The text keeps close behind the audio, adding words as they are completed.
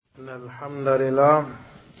الحمد لله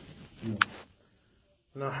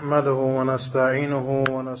نحمده ونستعينه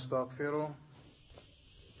ونستغفره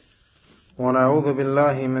ونعوذ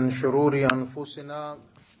بالله من شرور أنفسنا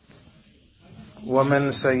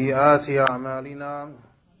ومن سيئات أعمالنا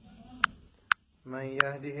من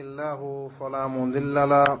يهده الله فلا مضل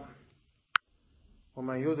له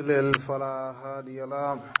ومن يضلل فلا هادي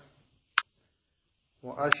له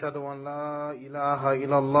وأشهد أن لا إله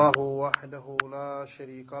إلا الله وحده لا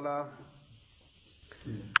شريك له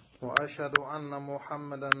وأشهد أن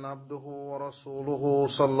محمدا عبده ورسوله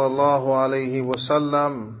صلى الله عليه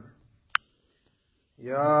وسلم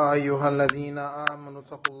يا أيها الذين آمنوا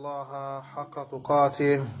اتقوا الله حق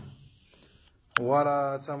تقاته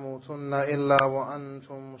ولا تموتن إلا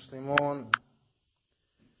وأنتم مسلمون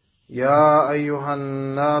يا أيها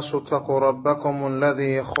الناس اتقوا ربكم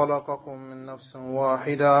الذي خلقكم من نفس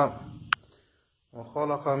واحدة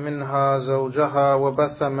وخلق منها زوجها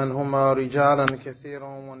وبث منهما رجالا كثيرا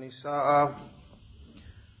ونساء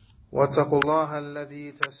واتقوا الله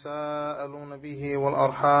الذي تساءلون به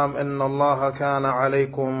والأرحام إن الله كان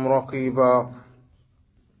عليكم رقيبا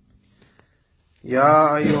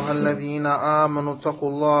يا أيها الذين آمنوا اتقوا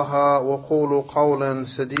الله وقولوا قولا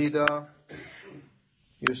سديدا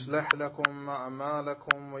يصلح لكم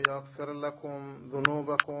أعمالكم ويغفر لكم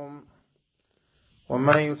ذنوبكم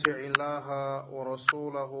ومن يطع الله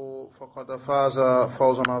ورسوله فقد فاز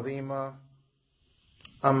فوزا عظيما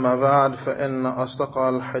أما بعد فإن أصدق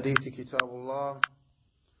الحديث كتاب الله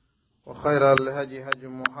وخير الهدي هدي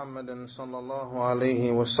محمد صلى الله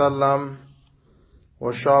عليه وسلم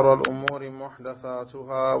وشر الأمور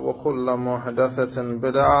محدثاتها وكل محدثة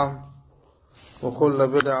بدعة وكل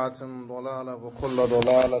بدعة ضلالة وكل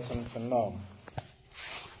ضلالة في النار.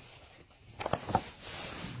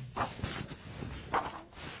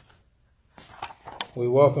 We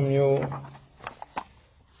welcome you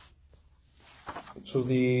to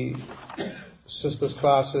the sisters'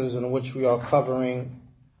 classes in which we are covering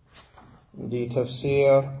the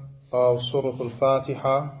Tafseer of Surah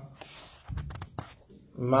al-Fātihah,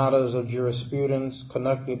 matters of jurisprudence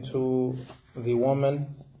connected to the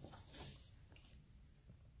woman,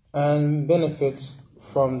 and benefits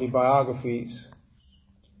from the biographies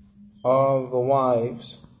of the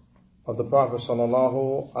wives of the Prophet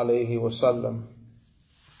sallallahu alaihi wasallam.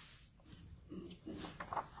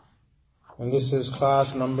 And this is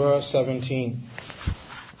class number 17.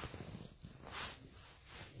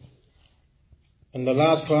 In the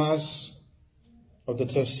last class of the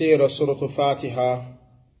Tafseer of Surah al-Fātihah,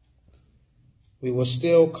 we were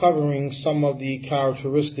still covering some of the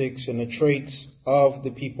characteristics and the traits of the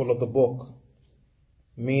people of the book,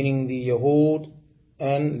 meaning the Yahud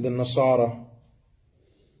and the Nasara.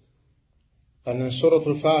 And in Surah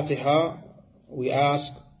al-Fātihah, we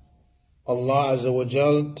ask Allah Azza wa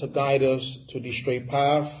Jal to guide us to the straight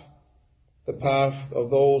path, the path of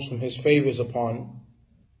those whom His favor is upon.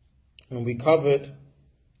 And we covered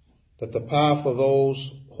that the path of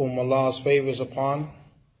those whom Allah's favor is upon,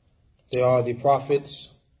 they are the prophets,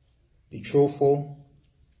 the truthful,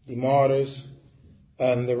 the martyrs,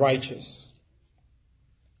 and the righteous.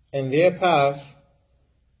 And their path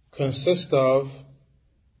consists of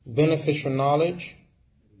beneficial knowledge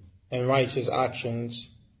and righteous actions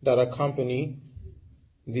that accompany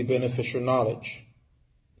the beneficial knowledge.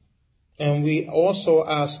 And we also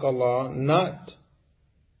ask Allah not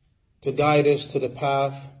to guide us to the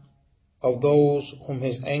path of those whom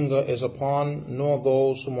His anger is upon, nor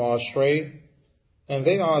those whom are astray, and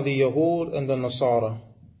they are the Yahud and the Nasara.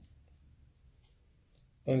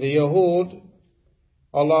 And the Yahud,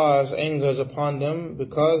 Allah's anger is upon them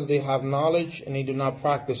because they have knowledge and they do not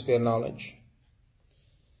practice their knowledge.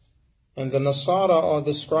 And the Nasara are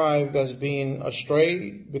described as being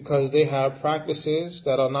astray because they have practices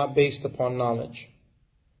that are not based upon knowledge.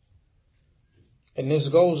 And this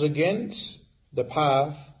goes against the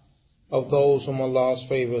path of those whom Allah's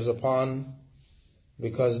favor is upon,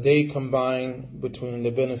 because they combine between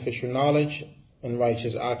the beneficial knowledge and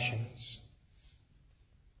righteous actions.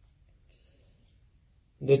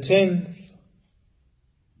 The 10th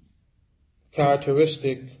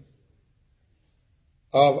characteristic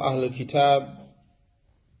of Ahlul Kitab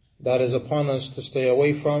that is upon us to stay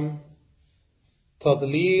away from,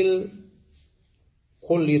 تضليل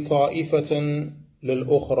كل طائفة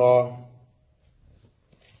للأخرى,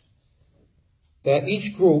 that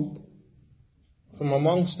each group from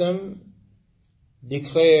amongst them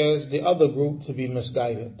declares the other group to be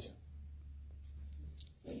misguided.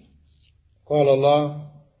 قال الله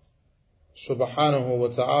سبحانه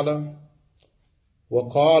وتعالى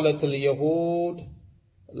وقالت اليهود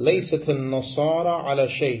ليست النصارى على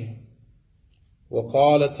شيء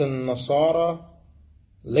وقالت النصارى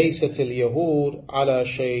ليست اليهود على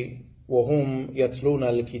شيء وهم يتلون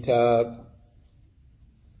الكتاب.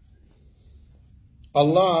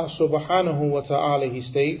 Allah subhanahu wa ta'ala, He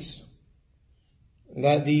states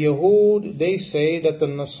that the Yahud, they say that the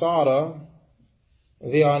Nasara,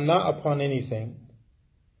 they are not upon anything.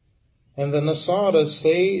 And the Nasara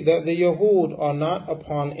say that the Yahud are not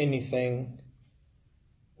upon anything,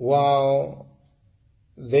 while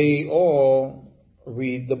they all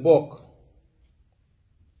read the book.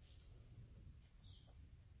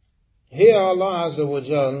 Here Allah Azza wa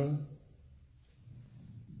Jal,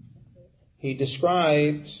 He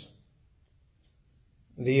describes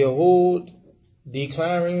the Yahud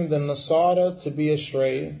declaring the Nasara to be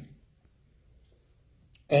astray,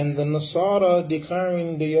 and the Nasara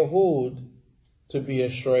declaring the Yahud to be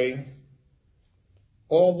astray,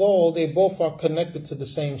 although they both are connected to the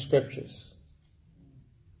same scriptures.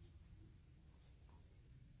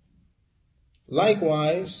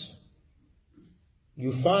 Likewise,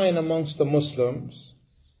 you find amongst the Muslims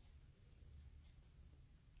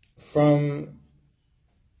from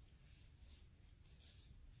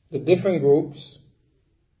the different groups,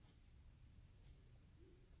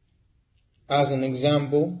 as an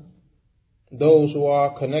example, those who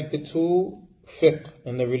are connected to fiqh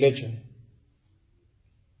in the religion.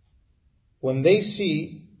 When they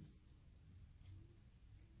see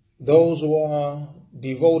those who are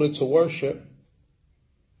devoted to worship,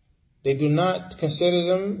 they do not consider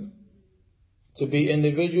them to be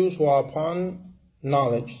individuals who are upon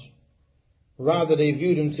knowledge. Rather, they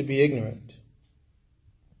view them to be ignorant.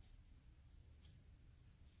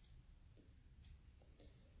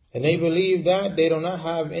 And they believe that they do not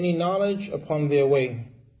have any knowledge upon their way.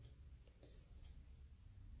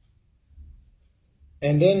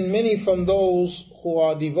 And then many from those who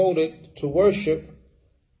are devoted to worship,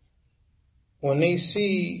 when they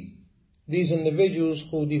see these individuals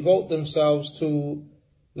who devote themselves to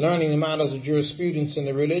learning the matters of jurisprudence in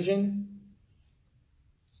the religion,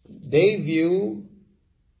 they view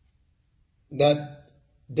that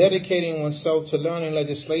dedicating oneself to learning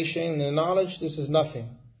legislation and knowledge, this is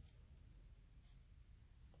nothing,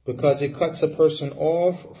 because it cuts a person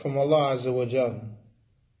off from Allah Azza wa Jal.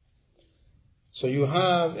 So you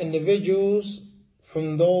have individuals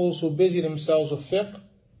from those who busy themselves with fiqh,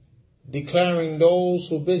 declaring those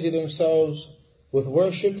who busy themselves with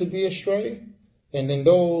worship to be astray, and then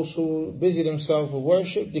those who busy themselves with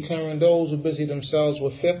worship, declaring those who busy themselves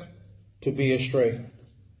with fiqh to be astray.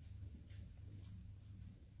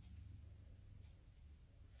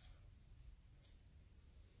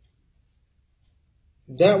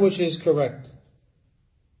 That which is correct,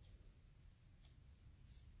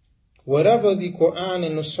 whatever the Quran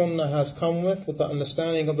and the Sunnah has come with the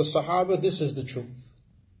understanding of the Sahaba, this is the truth.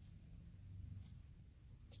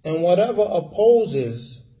 And whatever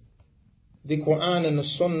opposes the Quran and the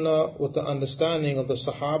Sunnah with the understanding of the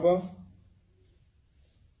Sahaba,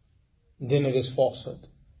 then it is falsehood.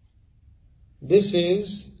 This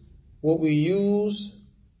is what we use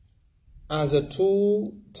as a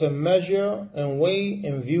tool to measure and weigh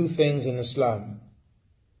and view things in Islam.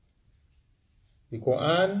 The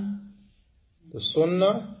Quran, the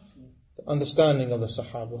Sunnah, the understanding of the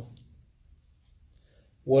Sahaba.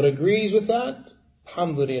 What agrees with that,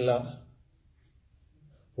 alhamdulillah.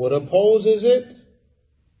 What opposes it,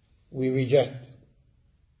 we reject.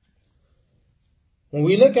 When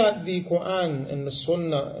we look at the Quran and the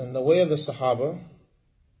Sunnah and the way of the Sahaba,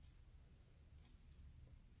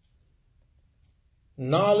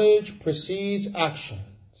 knowledge precedes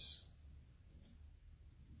actions.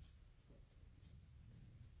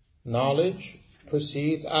 Knowledge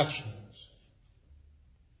precedes actions.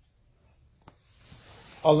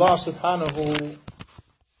 Allah subhanahu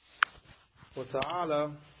wa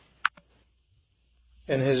ta'ala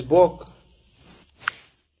in His book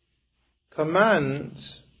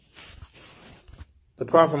commands the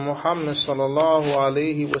Prophet Muhammad sallallahu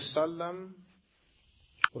alayhi wasallam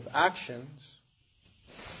with actions.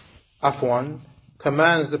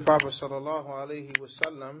 Commands the Prophet sallallahu alayhi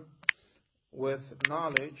wasallam with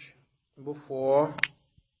knowledge before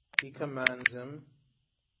He commands him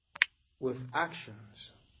with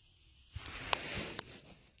actions.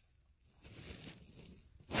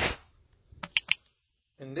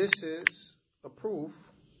 And this is a proof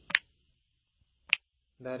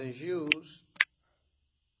that is used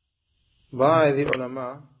by the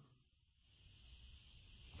ulama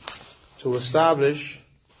to establish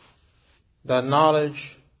that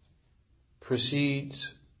knowledge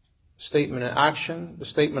precedes statement and action. The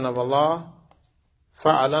statement of Allah,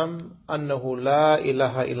 فَعْلَمْ أَنَّهُ لَا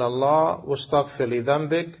إِلَهَ إِلَّا اللَّهُ وَاسْتَغْفِرْ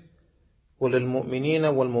لِذَنْبِكَ وَلِلْمُؤْمِنِينَ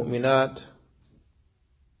وَالْمُؤْمِنَاتِ.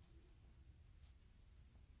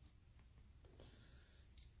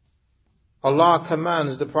 Allah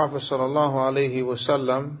commands the Prophet sallallahu alaihi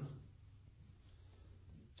wasallam,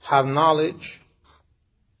 have knowledge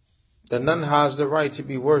that none has the right to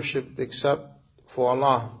be worshipped except for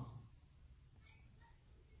Allah,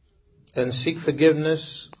 and seek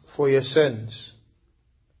forgiveness for your sins,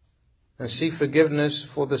 and seek forgiveness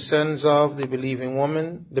for the sins of the believing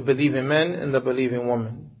woman, the believing men, and the believing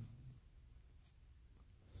woman.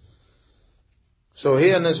 So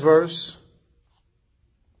here in this verse,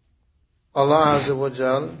 Allah Azza wa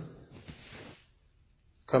Jal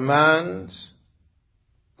commands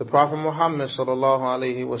the Prophet Muhammad sallallahu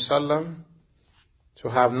alaihi wasallam to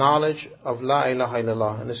have knowledge of La ilaha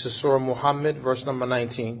illallah. And this is Surah Muhammad, verse number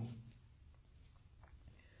 19.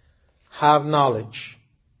 Have knowledge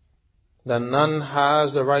that none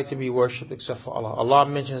has the right to be worshipped except for Allah. Allah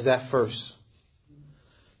mentions that first.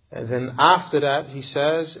 And then after that, He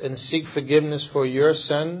says, and seek forgiveness for your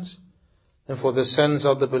sins and for the sins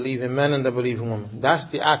of the believing men and the believing women. That's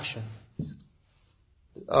the action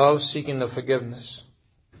of seeking the forgiveness.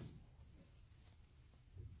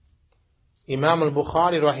 Imam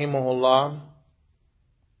al-Bukhari rahimahullah,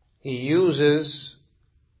 he uses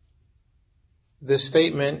this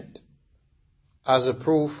statement as a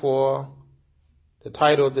proof for the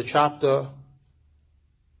title of the chapter,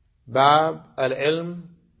 Bab al-Ilm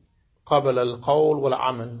Qabl al-Qawl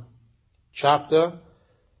wal-Amal. Chapter,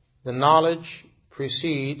 the knowledge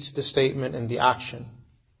precedes the statement and the action.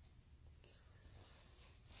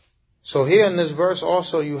 So here in this verse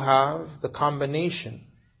also you have the combination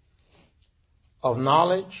of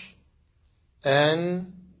knowledge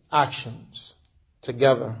and actions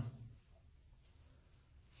together.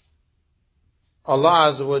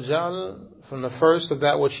 Allah Azza wa Jal, from the first of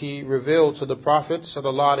that which He revealed to the Prophet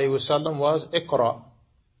sallallahu alaihi wasallam was Iqra,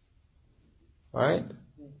 right?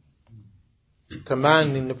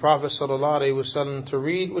 Commanding the Prophet sallallahu alaihi wasallam to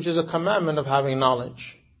read, which is a commandment of having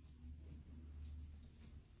knowledge.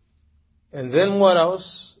 And then what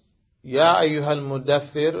else? يا أيها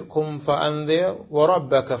المدثر قم فأنذر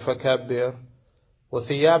وربك فكبر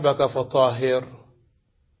وثيابك فطهر.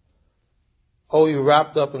 O you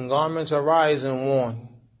wrapped up in garments, arise and warn,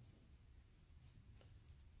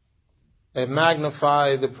 and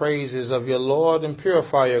magnify the praises of your Lord and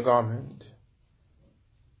purify your garment.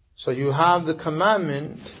 So you have the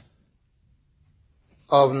commandment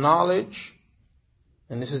of knowledge,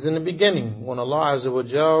 and this is in the beginning when Allah Azza wa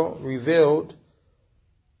Jal revealed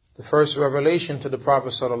the first revelation to the Prophet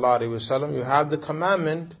sallallahu alaihi wasallam. You have the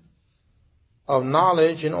commandment of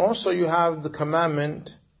knowledge, and also you have the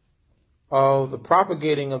commandment of the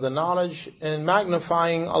propagating of the knowledge and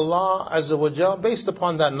magnifying Allah Azza wa Jal based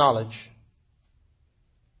upon that knowledge.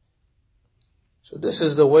 So this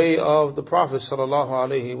is the way of the Prophet sallallahu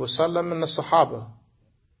alaihi wasallam and the Sahaba.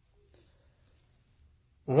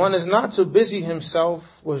 One is not to busy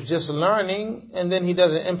himself with just learning and then he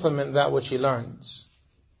doesn't implement that which he learns.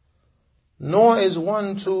 Nor is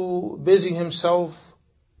one to busy himself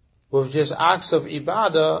with just acts of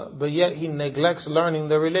ibadah, but yet he neglects learning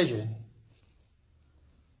the religion.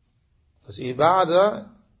 Because ibadah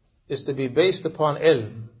is to be based upon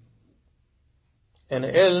ilm. And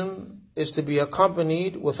ilm is to be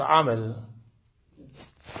accompanied with amal.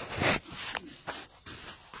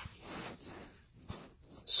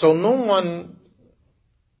 So no one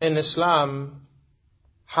in Islam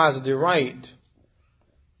has the right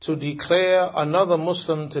to declare another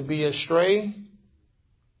Muslim to be astray,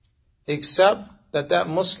 except that that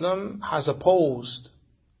Muslim has opposed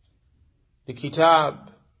the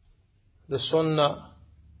Kitab, the Sunnah,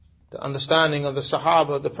 the understanding of the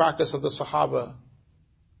Sahaba, the practice of the Sahaba.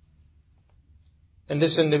 And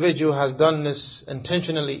this individual has done this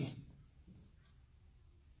intentionally,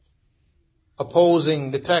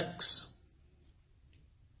 opposing the text,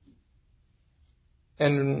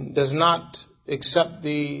 and does not accept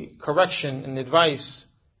the correction and advice.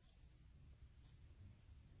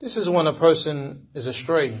 This is when a person is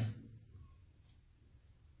astray,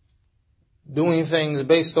 doing things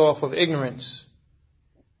based off of ignorance,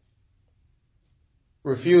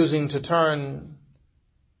 refusing to turn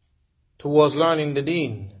towards learning the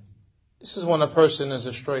deen. This is when a person is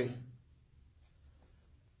astray.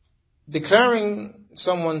 Declaring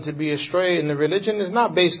someone to be astray in the religion is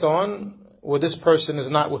not based on, well, this person is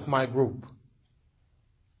not with my group,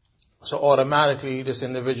 so automatically this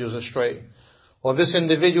individual is astray. Or this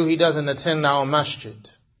individual, he doesn't attend our masjid,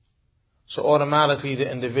 so automatically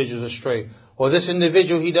the individual is astray. Or this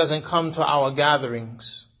individual, he doesn't come to our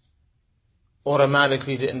gatherings,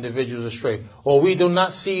 automatically the individual is astray. Or we do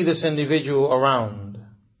not see this individual around,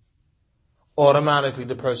 automatically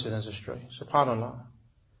the person is astray. SubhanAllah.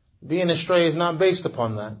 Being astray is not based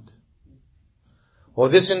upon that. Or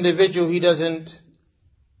this individual, he doesn't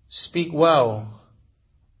speak well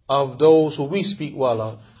of those who we speak well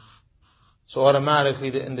of, so automatically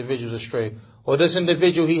the individual is astray. Or this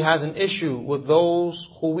individual, he has an issue with those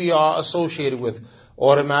who we are associated with,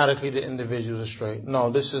 automatically the individual is astray. No,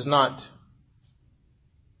 this is not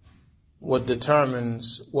what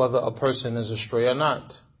determines whether a person is astray or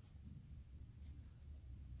not.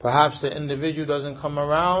 Perhaps the individual doesn't come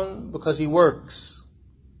around because he works.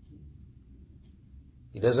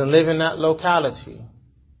 He doesn't live in that locality.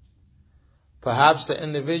 Perhaps the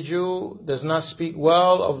individual does not speak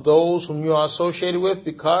well of those whom you are associated with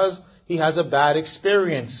because he has a bad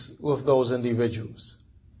experience with those individuals.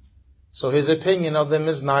 So his opinion of them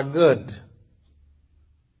is not good.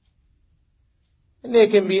 And there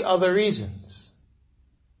can be other reasons.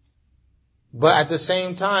 But at the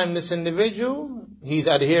same time, this individual, he's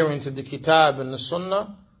adhering to the Kitab and the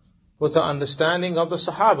Sunnah with the understanding of the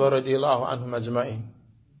Sahaba radiallahu anhum ajma'in.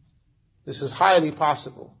 This is highly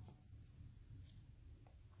possible.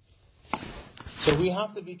 So we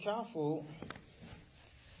have to be careful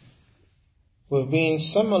with being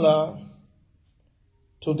similar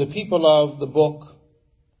to the people of the book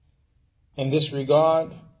in this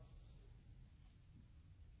regard,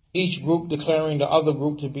 each group declaring the other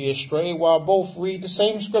group to be astray while both read the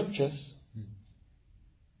same scriptures.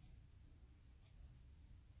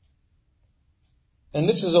 And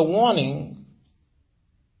this is a warning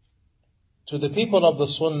to the people of the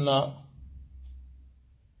Sunnah,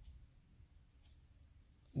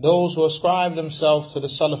 those who ascribe themselves to the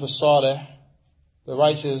Salaf as-Salih, the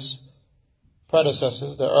righteous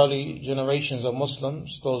predecessors, the early generations of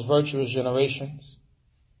Muslims, those virtuous generations,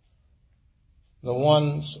 the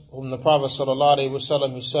ones whom the Prophet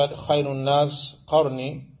ﷺ, he said, خَيْرُ النَّاسِ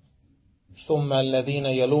قَرْنِي ثُمَّ الَّذِينَ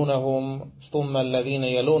يَلُونَهُمْ ثُمَّ الَّذِينَ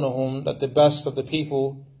يَلُونَهُمْ, that the best of the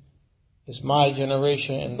people is my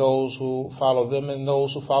generation and those who follow them and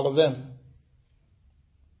those who follow them.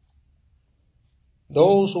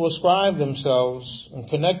 Those who ascribe themselves and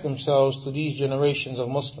connect themselves to these generations of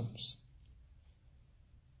Muslims,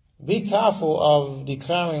 be careful of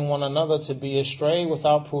declaring one another to be astray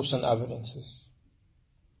without proofs and evidences.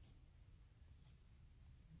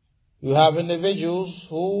 You have individuals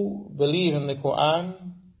who believe in the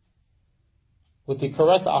Quran with the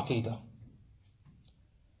correct aqidah,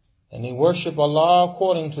 and they worship Allah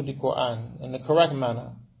according to the Quran in the correct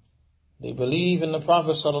manner. They believe in the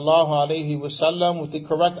Prophet ﷺ with the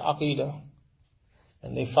correct aqidah,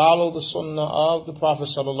 and they follow the sunnah of the Prophet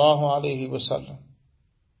ﷺ.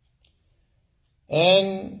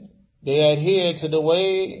 And they adhere to the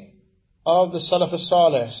way of the Salaf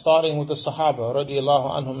as-Salih, starting with the Sahaba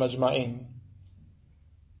radiallahu anhum ajma'in.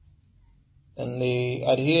 And they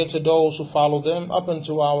adhere to those who follow them up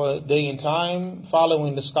into our day and time,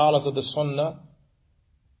 following the scholars of the Sunnah.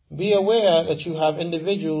 Be aware that you have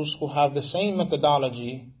individuals who have the same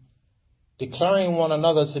methodology, declaring one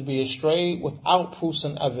another to be astray without proofs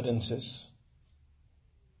and evidences,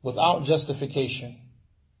 without justification.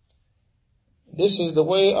 This is the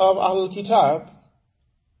way of Ahlul Kitab.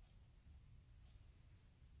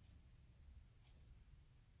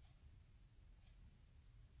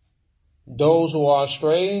 Those who are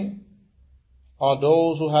astray are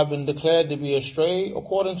those who have been declared to be astray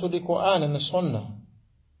according to the Quran and the Sunnah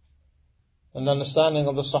and the understanding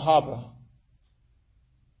of the Sahaba,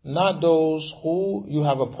 not those who you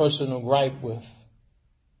have a personal gripe with.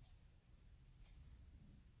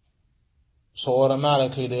 So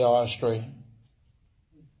automatically they are astray.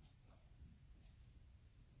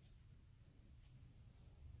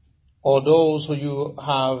 Or those who you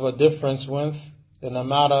have a difference with in a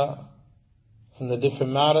matter from the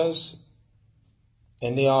different matters,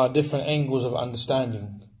 and there are different angles of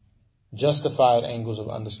understanding, justified angles of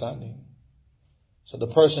understanding. So the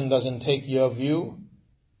person doesn't take your view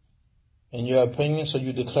and your opinion, so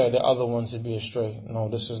you declare the other one to be astray. No,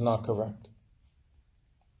 this is not correct.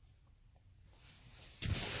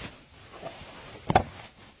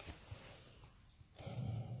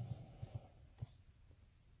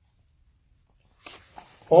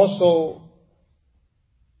 Also,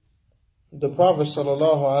 the Prophet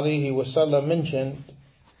ﷺ mentioned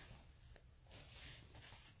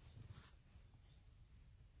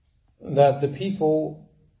that the people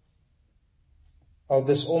of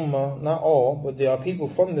this ummah, not all, but there are people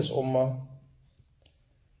from this ummah,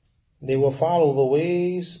 they will follow the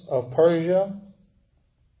ways of Persia,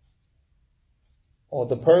 or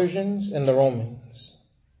the Persians and the Romans.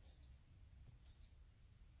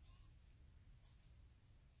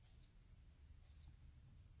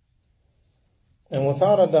 And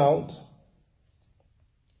without a doubt,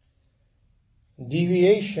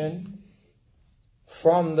 deviation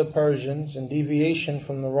from the Persians and deviation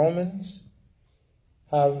from the Romans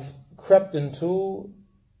have crept into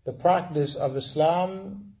the practice of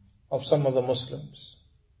Islam of some of the Muslims.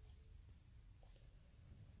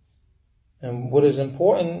 And what is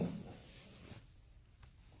important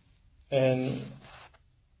in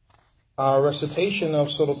our recitation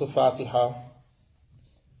of Surah al-Fātihah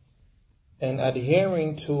and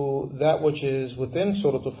adhering to that which is within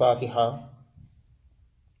Surah al-Fātihah,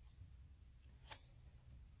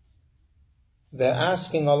 that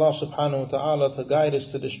asking Allah subhanahu wa ta'ala to guide us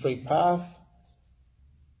to the straight path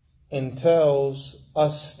entails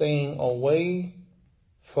us staying away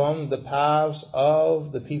from the paths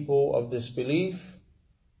of the people of disbelief,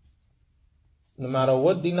 no matter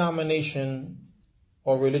what denomination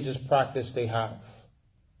or religious practice they have.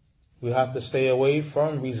 We have to stay away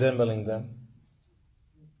from resembling them.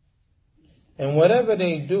 And whatever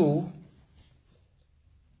they do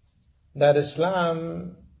that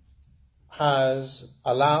Islam has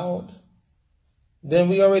allowed, then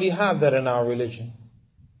we already have that in our religion.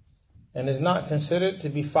 And is not considered to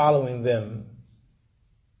be following them.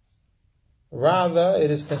 Rather,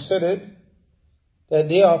 it is considered that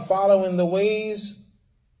they are following the ways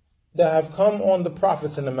that have come on the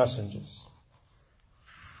prophets and the messengers.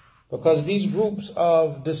 Because these groups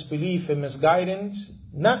of disbelief and misguidance,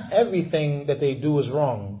 not everything that they do is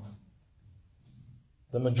wrong.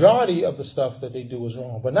 The majority of the stuff that they do is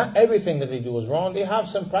wrong, but not everything that they do is wrong. They have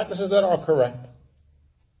some practices that are correct.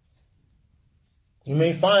 You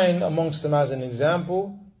may find amongst them, as an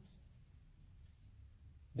example,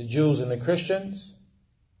 the Jews and the Christians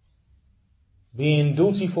being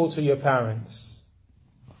dutiful to your parents.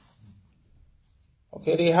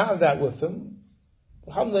 Okay, they have that with them.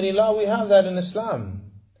 Alhamdulillah, we have that in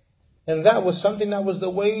Islam. And that was something that was the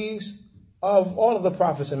ways of all of the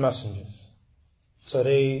prophets and messengers. So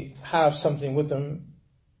they have something with them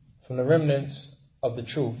from the remnants of the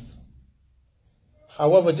truth.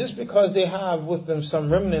 However, just because they have with them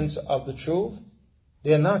some remnants of the truth,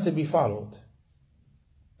 they are not to be followed.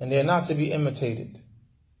 And they are not to be imitated.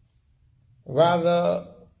 Rather,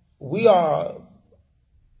 we are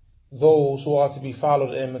those who are to be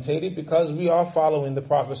followed and imitated because we are following the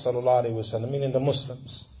Prophet ﷺ, meaning the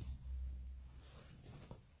Muslims.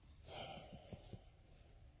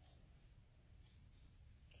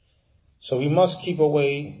 So we must keep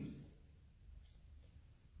away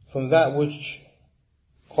from that which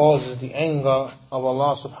causes the anger of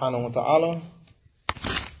Allah subhanahu wa ta'ala,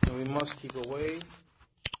 and we must keep away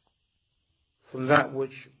from that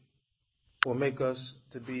which will make us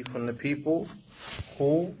to be from the people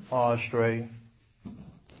who are astray.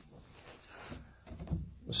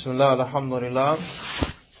 Bismillah, alhamdulillah,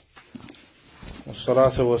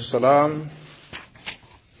 wassalatu wassalam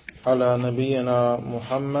ala nabiyyina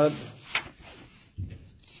Muhammad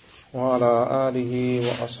wa ala alihi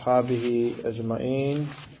wa ashabihi ajma'een.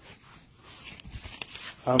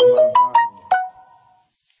 Amma ba'd.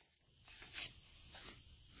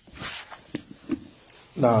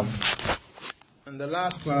 Now, in the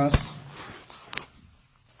last class,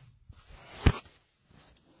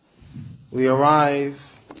 we arrive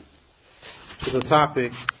to the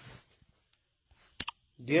topic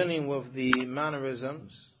dealing with the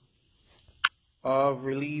mannerisms of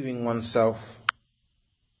relieving oneself.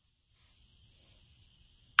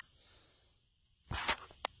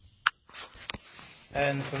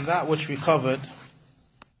 And from that which we covered,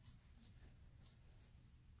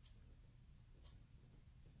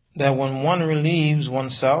 that when one relieves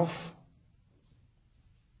oneself,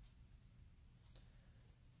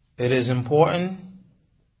 it is important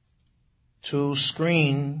to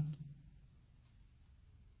screen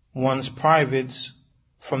one's privates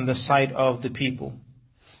from the sight of the people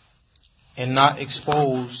and not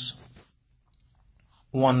expose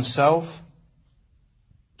oneself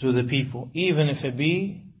to the people, even if it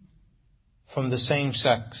be from the same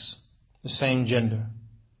sex, the same gender.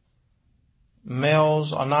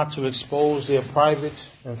 Males are not to expose their private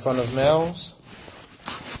in front of males.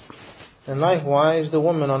 And likewise, the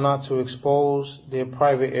women are not to expose their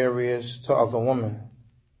private areas to other women.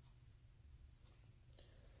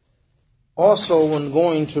 Also, when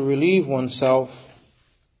going to relieve oneself,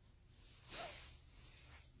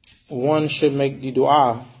 one should make the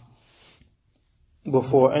dua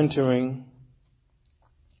before entering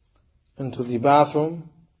into the bathroom,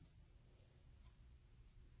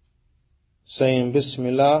 saying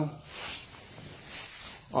Bismillah,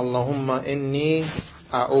 Allahumma inni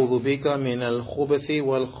a'udhu bika min al-khubathi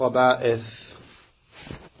wal-khaba'ith.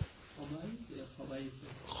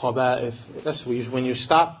 al-khaba'ith. That's when you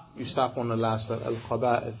stop on the last letter,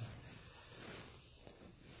 al-khaba'ith.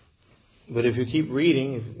 But if you keep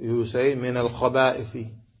reading, you will say min al-khaba'ithi.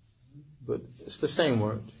 But it's the same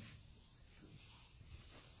word.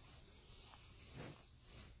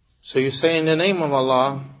 So you say, in the name of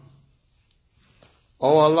Allah,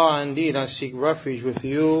 O Allah, indeed I seek refuge with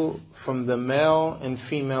you from the male and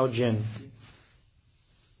female jinn.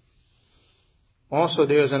 Also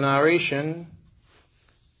there is a narration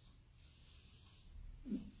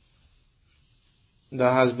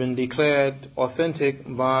that has been declared authentic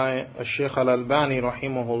by Shaykh al-Albani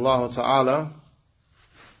rahimahullah ta'ala,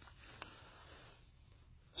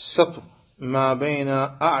 سطر ما بين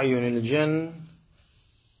أعين الجن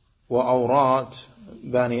وأورات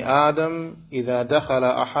بني آدم إذا دخل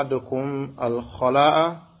أحدكم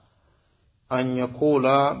الخلاء أن يقول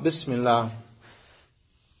بسم الله.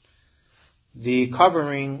 The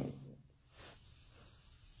covering,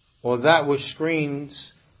 or that which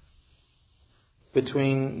screens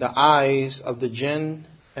between the eyes of the jinn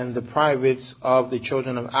and the privates of the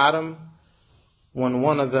children of Adam, when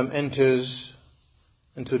one of them enters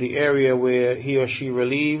into the area where he or she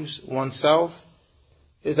relieves oneself,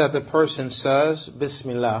 is that the person says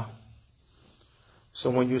Bismillah. So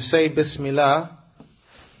when you say Bismillah,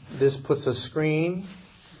 this puts a screen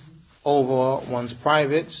over one's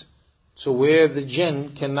privates to where the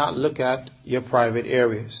jinn cannot look at your private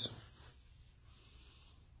areas.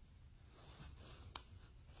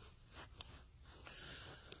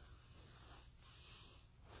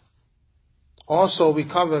 Also, we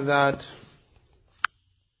cover that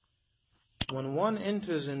when one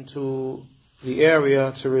enters into the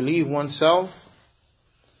area to relieve oneself,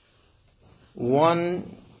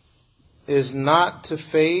 one is not to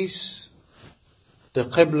face the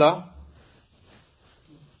Qibla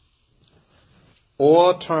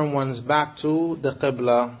or turn one's back to the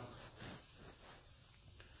Qibla.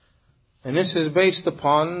 And this is based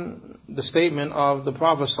upon the statement of the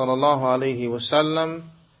Prophet sallallahu alaihi wasallam,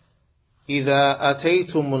 إذا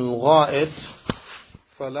أتيتم الغائط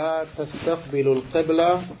فلا تستقبلوا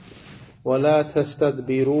القبلة ولا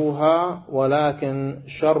تستدبروها ولكن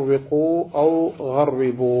شرقوا أو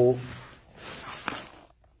غربوا.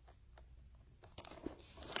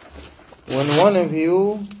 When one of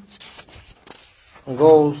you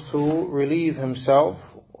goes to relieve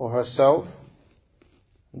himself or herself,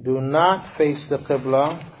 do not face the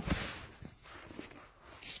Qibla,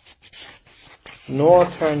 nor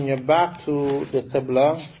turn your back to the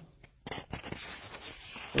Qibla.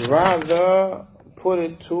 Rather, put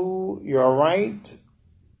it to your right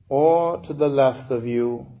or to the left of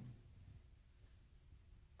you.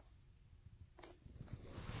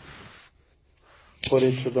 Put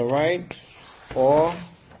it to the right or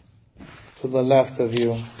to the left of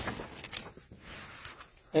you.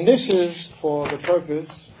 And this is for the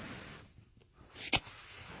purpose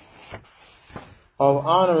of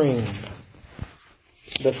honoring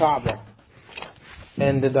the Kaaba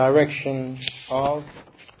and the direction of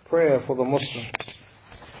prayer for the Muslims.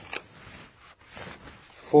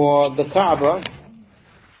 For the Kaaba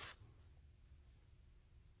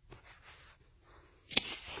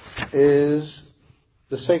is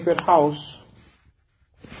the sacred house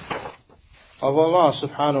of Allah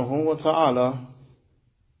subhanahu wa ta'ala.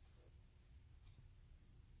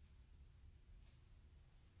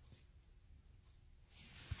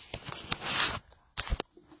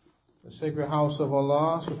 The sacred house of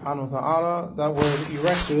Allah subhanahu wa ta'ala that was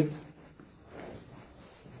erected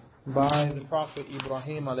by the Prophet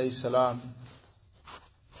Ibrahim alayhi salam.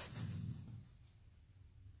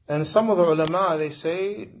 And some of the ulama, they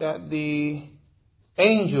say that the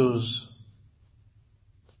angels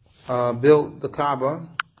built the Kaaba.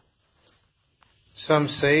 Some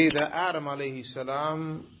say that Adam alayhi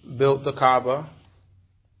salam built the Kaaba,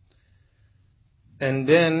 and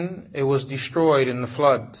then it was destroyed in the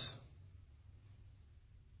floods.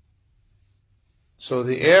 So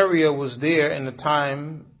the area was there in the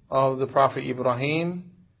time of the Prophet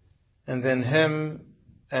Ibrahim, and then him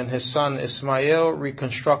and his son Ismail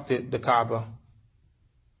reconstructed the Kaaba.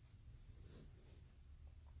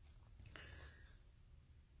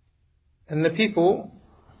 And the people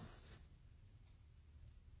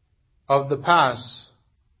of the past,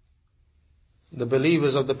 the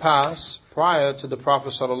believers of the past, prior to the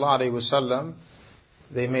Prophet ﷺ,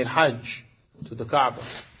 they made Hajj to the Kaaba,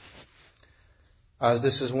 as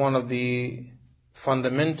this is one of the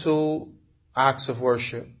fundamental acts of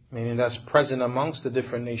worship, meaning that's present amongst the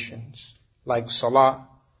different nations, like Salah,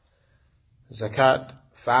 Zakat,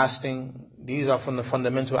 fasting. These are from the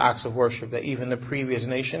fundamental acts of worship that even the previous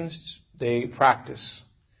nations, they practice.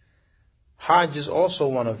 Hajj is also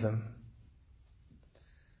one of them.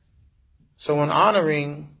 So when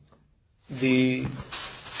honoring the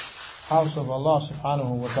house of Allah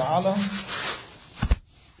subhanahu wa ta'ala,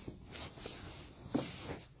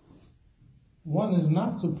 one is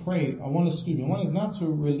not to pray, one is not to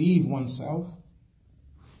relieve oneself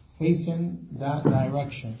facing that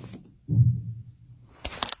direction.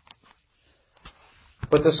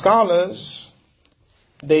 But the scholars,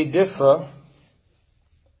 they differ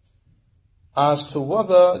as to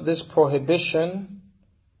whether this prohibition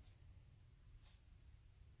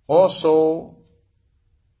also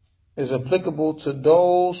is applicable to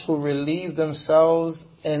those who relieve themselves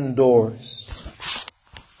indoors.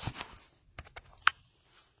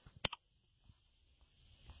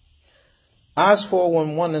 As for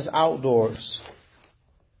when one is outdoors,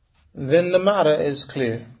 then the matter is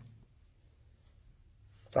clear.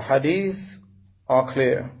 The hadith are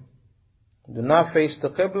clear. Do not face the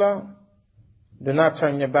Qibla. Do not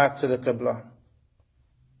turn your back to the Qibla.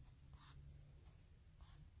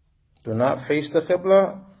 Do not face the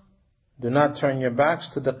Qibla. Do not turn your backs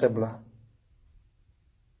to the Qibla.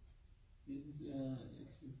 This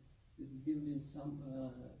is given in some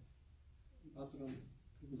bathroom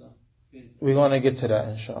Qibla. We're going to get to that,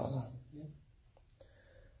 inshallah. Yeah.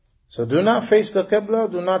 So do not face the Qibla.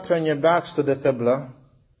 Do not turn your backs to the Qibla.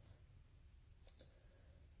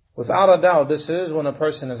 Without a doubt, this is when a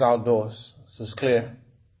person is outdoors. This is clear.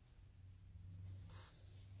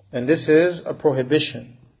 And this is a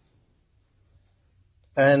prohibition.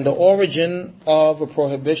 And the origin of a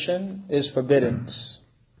prohibition is forbiddance.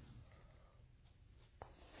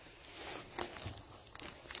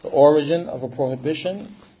 The origin of a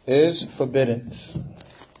prohibition is forbiddance.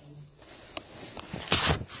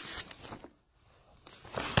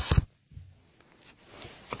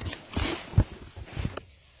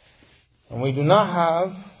 And we do not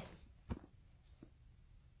have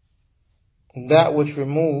that which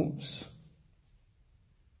removes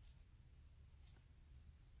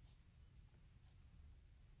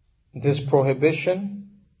this prohibition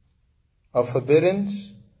of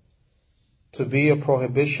forbiddance to be a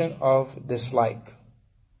prohibition of dislike.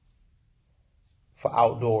 For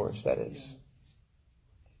outdoors, that is.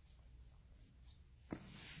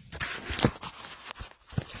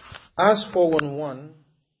 As for when one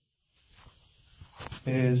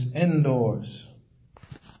is indoors,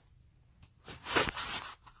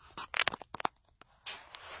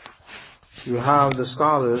 you have the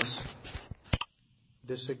scholars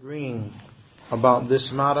disagreeing about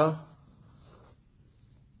this matter.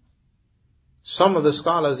 Some of the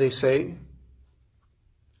scholars, they say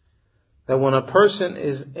that when a person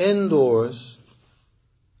is indoors,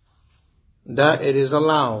 that it is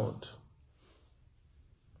allowed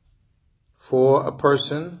for a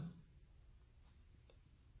person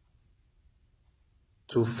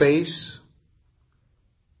to face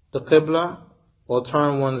the Qibla or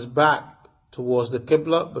turn one's back towards the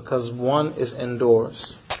Qibla because one is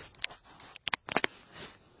indoors.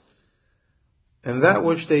 And that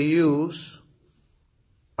which they use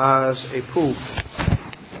as a proof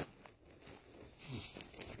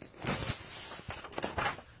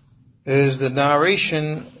is the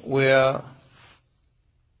narration where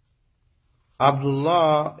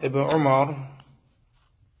Abdullah ibn Umar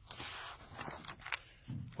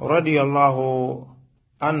radiyallahu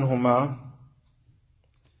anhuma,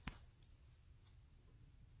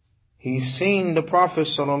 he's seen the Prophet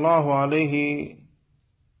sallallahu alaihi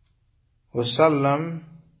wasallam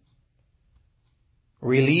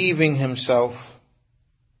relieving himself,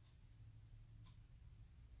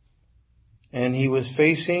 and he was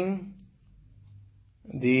facing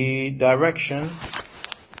the direction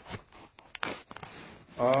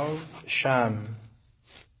of Sham,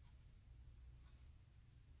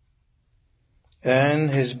 and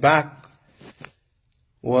his back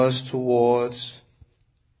was towards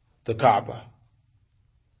the Kaaba.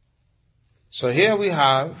 So here we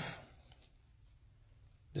have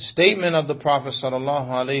the statement of the Prophet sallallahu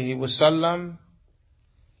alaihi wasallam: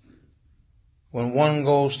 when one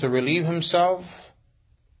goes to relieve himself,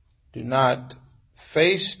 do not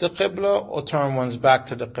face the Qibla or turn one's back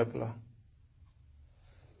to the Qibla.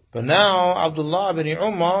 But now Abdullah ibn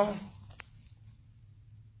Umar,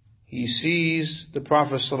 he sees the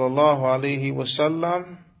Prophet sallallahu alaihi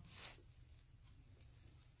wasallam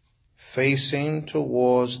facing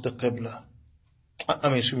towards the Qibla.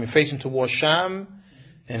 Facing towards Sham,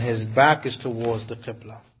 and his back is towards the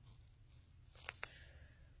Qibla.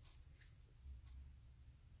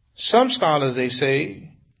 Some scholars, they say,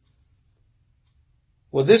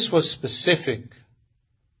 well, this was specific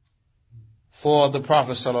for the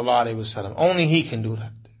Prophet sallallahu alaihi wasallam. Only he can do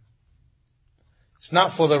that. It's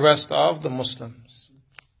not for the rest of the Muslims.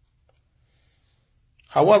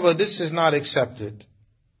 However, this is not accepted.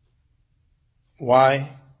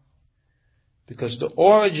 Why? Because the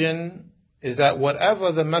origin is that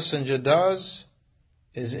whatever the messenger does,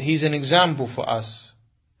 he's an example for us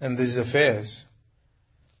in these affairs.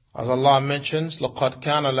 As Allah mentions, لَقَدْ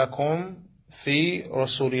كَانَ لَكُمْ فِي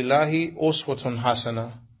رَسُولِ اللَّهِ أُسْوَةٌ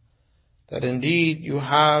حَسَنَةٌ, that indeed you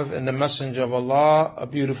have in the messenger of Allah a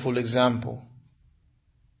beautiful example.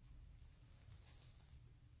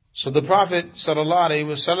 So the Prophet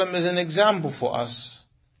ﷺ is an example for us.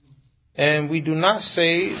 And we do not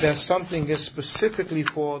say that something is specifically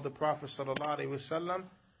for the Prophet ﷺ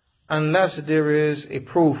unless there is a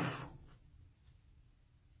proof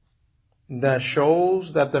that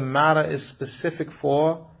shows that the matter is specific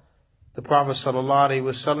for the Prophet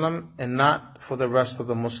ﷺ and not for the rest of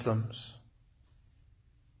the Muslims.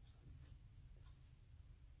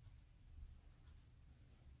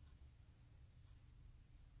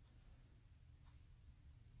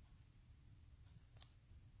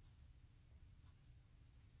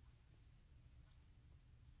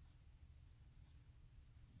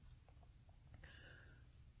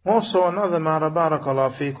 Also another matter,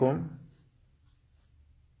 barakallahu feekum,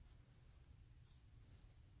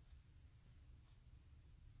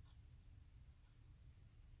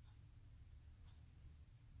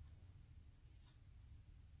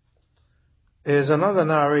 is another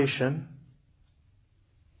narration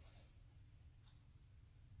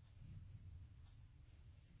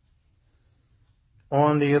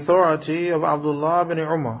on the authority of Abdullah bin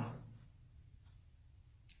Umar.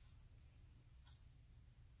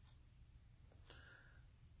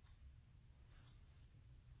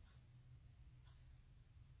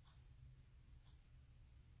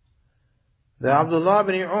 The Abdullah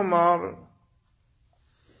bin Umar,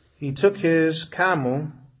 he took his camel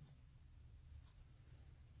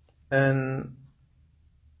and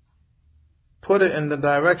put it in the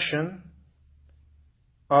direction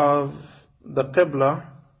of the Qibla,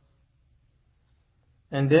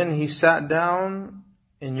 and then he sat down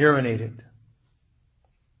and urinated.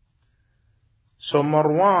 So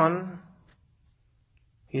Marwan,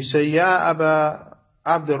 he said, Ya Aba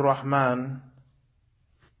Abdul Rahman,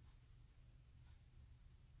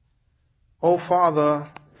 O father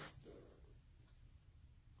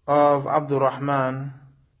of Abdul Rahman,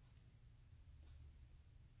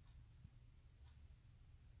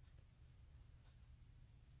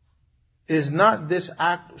 is not this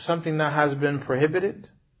act something that has been prohibited?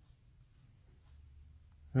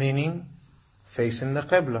 Meaning, facing the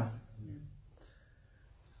Qibla.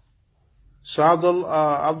 So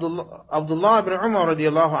Abdullah ibn Umar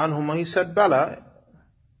radiallahu anhuma, he said, Bala,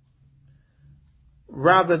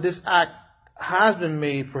 rather this act has been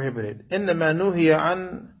made prohibited. إنما نهي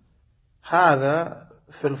عن هذا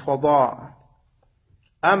في الفضاء.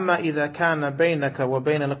 أما إذا كان بينك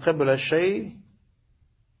وبين القبلة شيء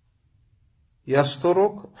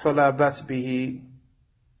يسترك فلا بأس به.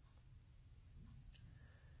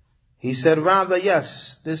 He said, rather,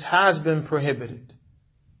 yes, this has been prohibited.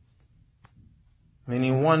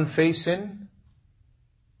 Meaning one facing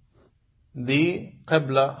the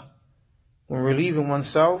Qibla when relieving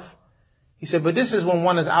oneself. He said, but this is when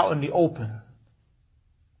one is out in the open.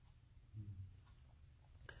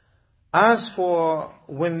 As for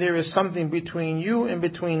when there is something between you and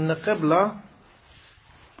between the Qibla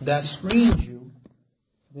that screens you,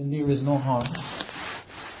 then there is no harm.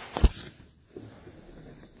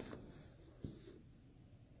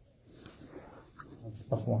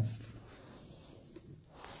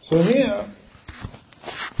 So here,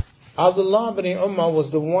 Abdullah bin Umar was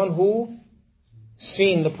the one who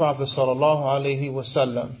seen the Prophet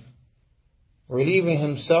ﷺ relieving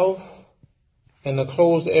himself in a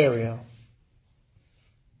closed area,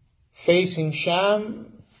 facing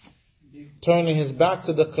Sham, turning his back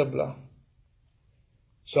to the Qibla.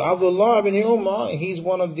 So Abdullah bin Umar, he's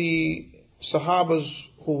one of the Sahabas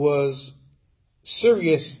who was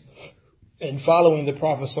serious in following the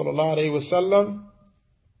Prophet ﷺ.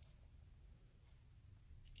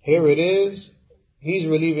 Here it is, he's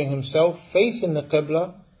relieving himself facing the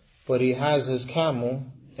Qibla, but he has his camel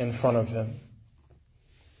in front of him.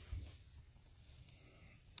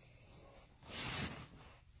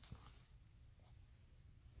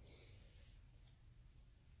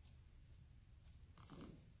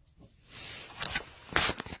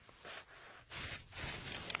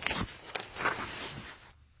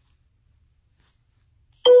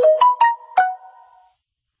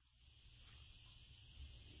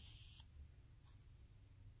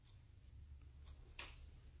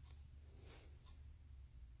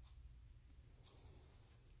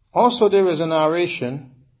 Also, there is a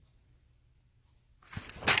narration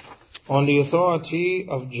on the authority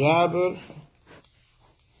of Jabir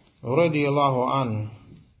radiyallahu anhu,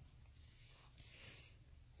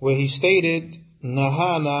 where he stated,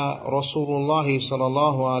 Nahana Rasulullah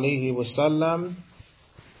sallallahu alayhi wa sallam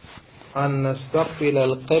an nastaqbil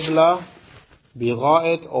al-qibla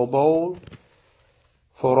bigha'it or bowl,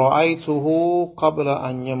 فرأيته قبل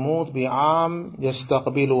أن يموت بعام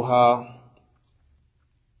يستقبلها.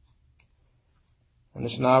 And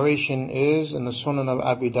this narration is in the Sunan of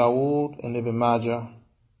Abi Dawood and Ibn Majah.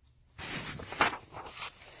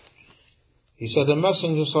 He said, the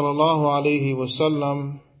Messenger sallallahu alayhi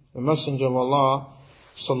wasallam, the Messenger of Allah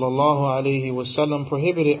sallallahu alayhi wasallam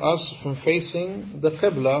prohibited us from facing the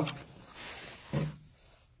Qibla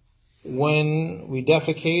when we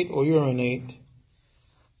defecate or urinate.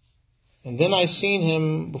 And then I seen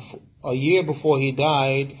him a year before he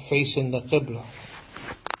died facing the Qibla.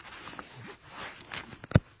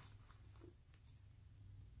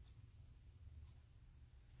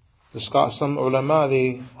 Some ulama,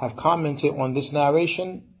 they have commented on this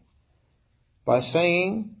narration by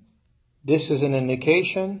saying this is an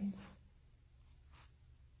indication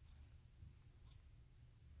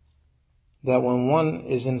that when one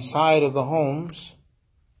is inside of the homes,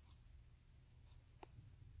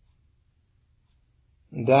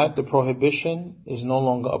 that the prohibition is no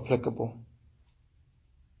longer applicable.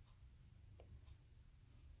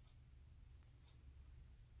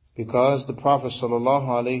 Because the Prophet sallallahu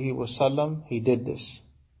alaihi wasallam, he did this.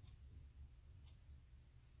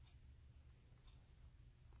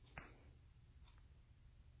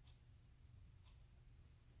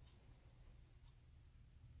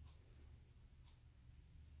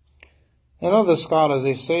 And other scholars,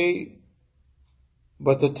 they say,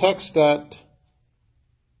 but the texts that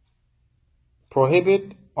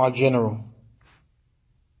prohibit are general.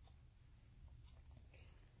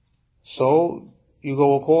 So, you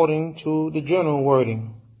go according to the general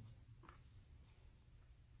wording.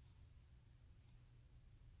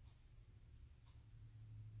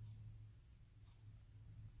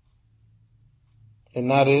 And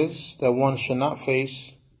that is that one should not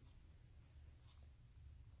face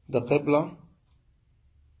the Qibla,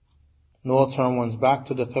 nor turn one's back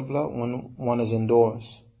to the Qibla when one is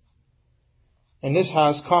indoors. And this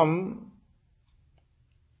has come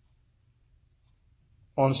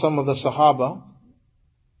on some of the Sahaba,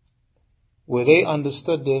 where they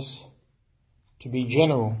understood this to be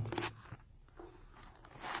general.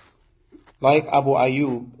 Like Abu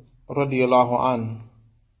Ayyub radiyallahu anhu.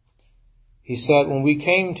 He said, when we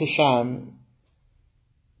came to Sham,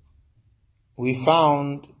 we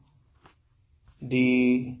found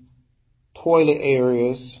the toilet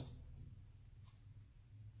areas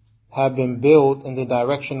have been built in the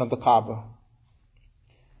direction of the Kaaba.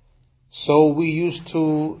 So we used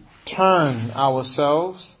to turn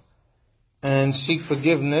ourselves and seek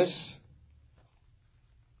forgiveness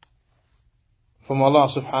from Allah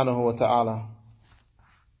subhanahu wa ta'ala.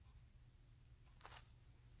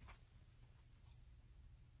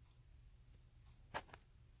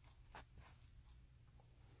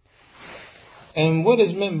 And what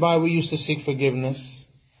is meant by we used to seek forgiveness?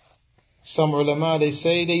 Some ulama, they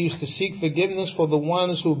say they used to seek forgiveness for the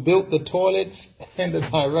ones who built the toilets in the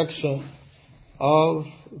direction of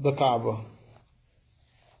the Kaaba.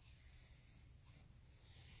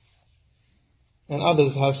 And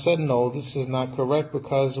others have said, no, this is not correct,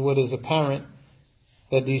 because what is apparent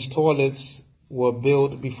that these toilets were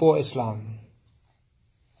built before Islam.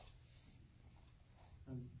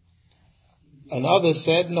 And others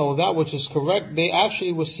said, no, that which is correct, they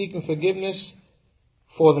actually were seeking forgiveness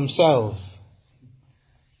for themselves.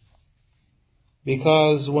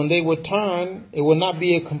 Because when they would turn, it would not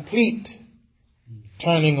be a complete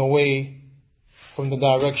turning away from the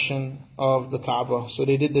direction of the Kaaba. So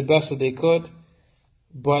they did the best that they could,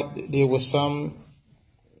 but there was some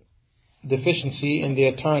deficiency in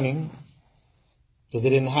their turning, because they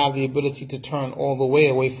didn't have the ability to turn all the way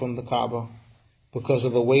away from the Kaaba because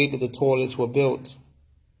of the way that the toilets were built.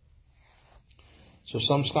 So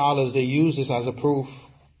some scholars, they use this as a proof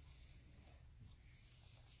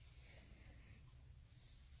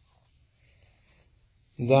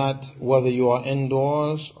that whether you are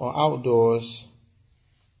indoors or outdoors,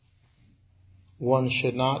 one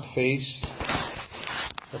should not face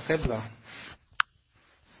the Qibla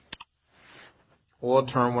or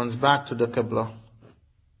turn one's back to the Qibla.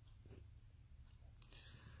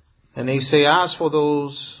 And they say, as for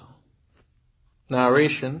those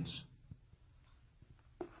narrations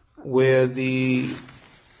where the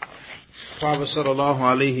Prophet sallallahu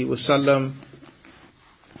alaihi wasallam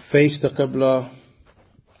faced the Qibla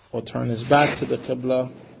or turn his back to the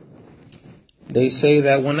Qibla, they say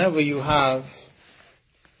that whenever you have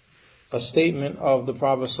a statement of the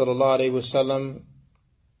Prophet ﷺ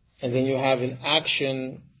and then you have an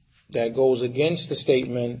action that goes against the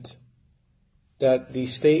statement, that the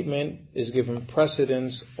statement is given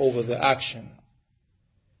precedence over the action.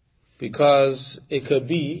 Because it could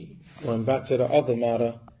be, going back to the other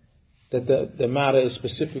matter, that the matter is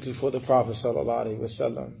specifically for the Prophet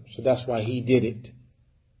ﷺ. So that's why he did it.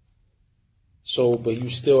 So, but you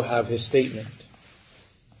still have his statement.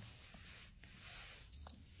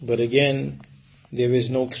 But again, there is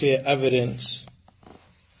no clear evidence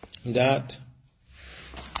that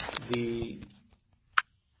the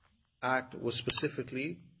act was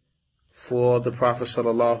specifically for the Prophet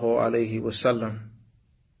ﷺ.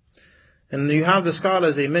 And you have the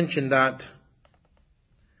scholars, they mention that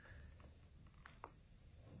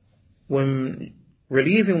when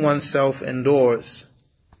relieving oneself indoors,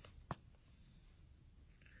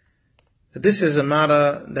 that this is a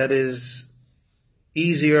matter that is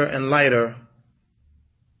easier and lighter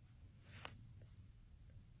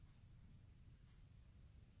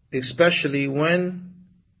especially when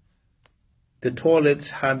the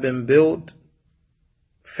toilets have been built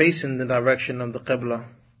facing the direction of the Qibla.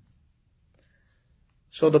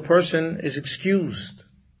 So the person is excused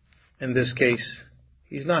in this case.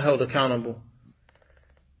 He's not held accountable.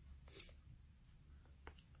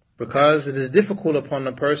 Because it is difficult upon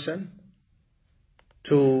the person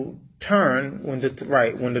to turn when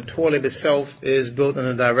the toilet itself is built in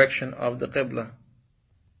the direction of the Qibla.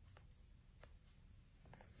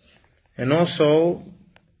 And also,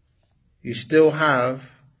 you still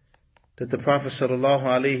have that the Prophet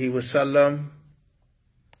ﷺ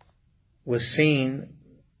was seen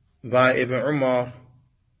by Ibn Umar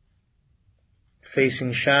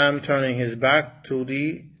facing Sham, turning his back to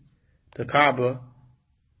the Kaaba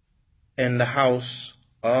in the house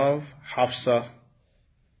of Hafsa.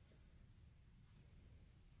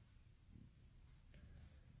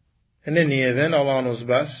 And in the event, Allah knows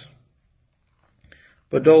best.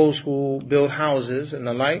 But those who build houses and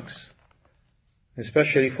the likes,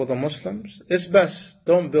 especially for the Muslims, it's best.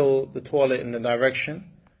 Don't build the toilet in the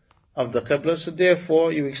direction of the Qibla. So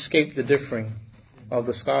therefore, you escape the differing of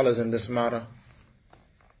the scholars in this matter.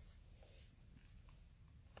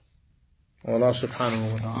 Allah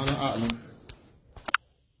subhanahu wa ta'ala a'lam.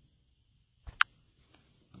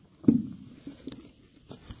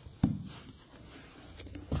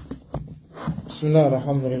 Bismillah,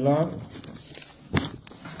 alhamdulillah.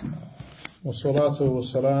 والصلاة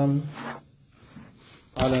والسلام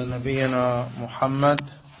على نبينا محمد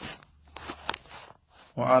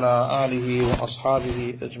وعلى آله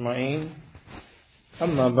وأصحابه أجمعين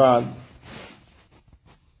أما بعد.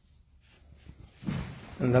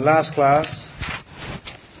 In the last class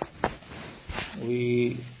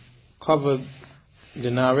we covered the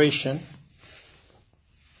narration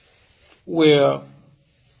where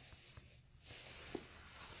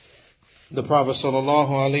the Prophet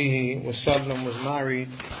ﷺ was married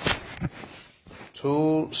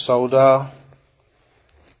to Sauda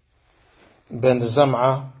bint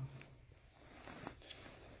Zam'a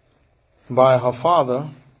by her father,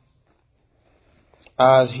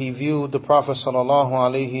 as he viewed the Prophet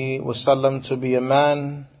ﷺ to be a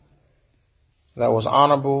man that was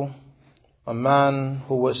honorable, a man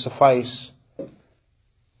who would suffice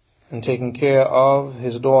in taking care of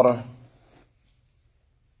his daughter.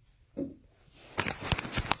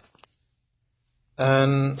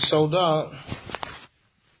 And Sauda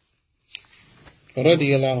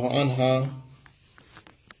radiyallahu anha,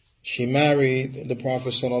 she married the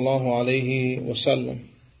Prophet sallallahu alaihi wasallam.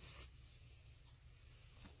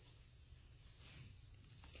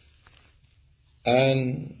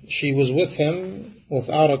 And she was with him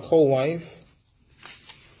without a co-wife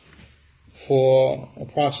for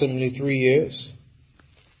approximately 3 years.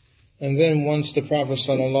 And then once the Prophet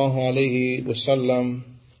sallallahu alaihi wasallam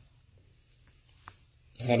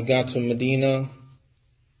had got to Medina,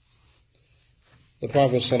 the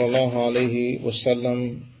Prophet sallallahu alaihi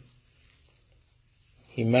wasallam,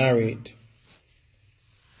 he married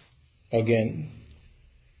again.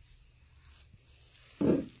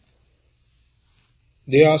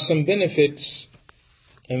 There are some benefits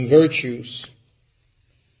and virtues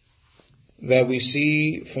that we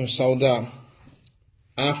see from Sauda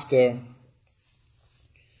after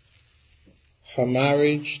her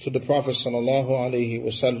marriage to the Prophet sallallahu alaihi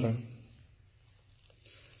wasallam.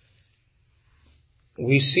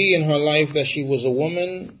 We see in her life that she was a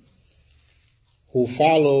woman who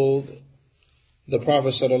followed the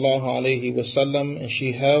Prophet sallallahu alaihi wasallam, and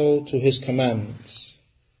she held to his commandments.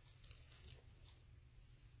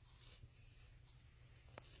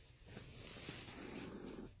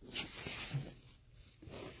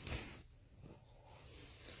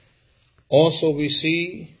 Also we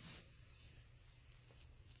see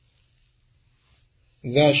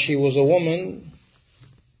that she was a woman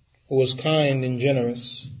who was kind and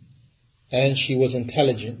generous, and she was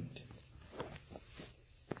intelligent.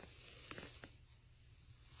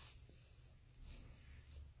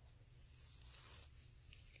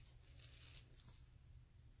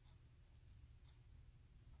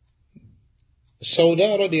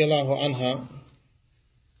 Sauda radiallahu anha,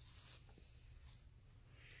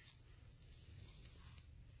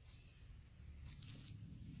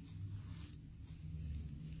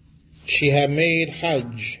 she had made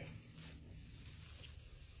Hajj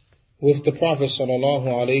with the Prophet sallallahu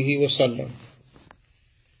alaihi wasallam.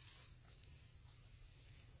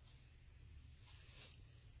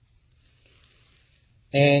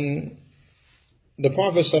 And the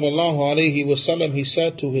Prophet sallallahu alaihi wasallam, he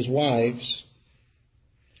said to his wives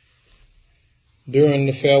during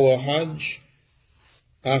the farewell Hajj,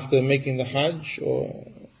 after making the Hajj, or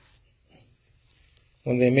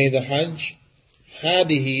when they made the Hajj,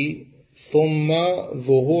 هذه ثم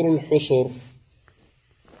ظهور الحصر.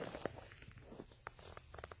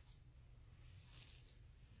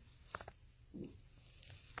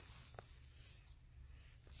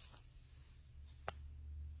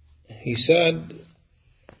 He said,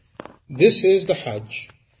 this is the Hajj.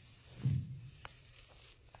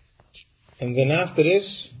 And then after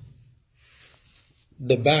this,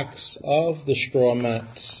 the backs of the straw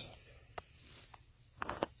mats.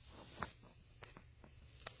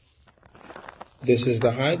 This is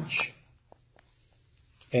the Hajj.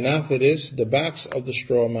 And after this, the backs of the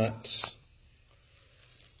straw mats.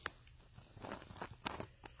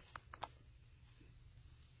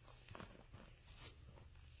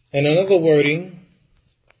 And another wording,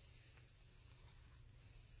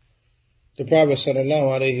 the Prophet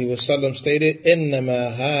sallallahu alaihi wasallam stated,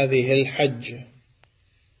 إنما هذه الحج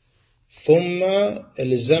ثم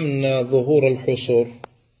الزمنا ظهور الحصور.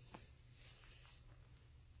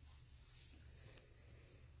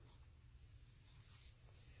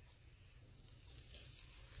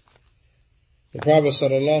 The Prophet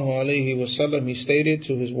sallallahu alaihi wasallam, he stated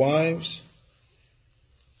to his wives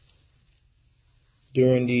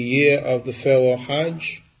during the year of the farewell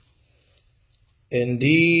Hajj,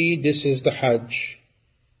 indeed, this is the Hajj.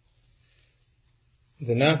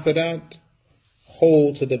 Then after that,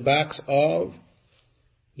 hold to the backs of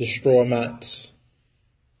the straw mats.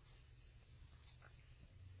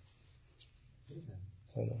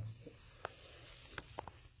 Hold on.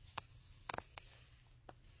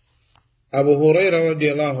 Abu Hurairah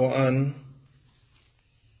radiallahu an,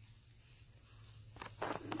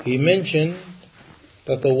 he mentioned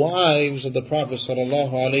that the wives of the Prophet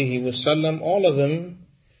sallallahu alaihi wasallam, all of them,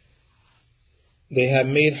 they had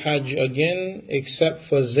made Hajj again, except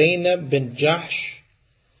for Zainab bin Jahsh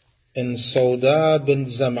and Sauda bin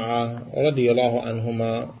Zam'a radiallahu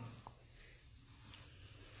anhuma.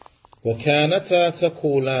 وكانتا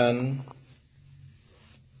تقولان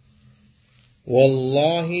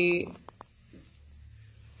والله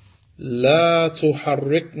لا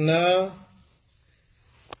تحركنا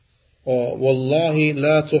والله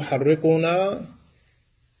لا تحركنا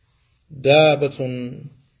دابة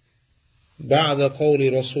بعد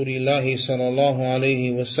قول رسول الله صلى الله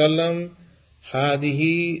عليه وسلم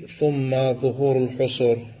هذه ثم ظهور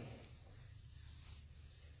الحصر.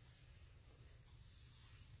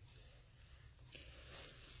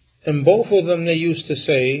 And both of them, they used to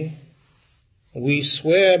say, we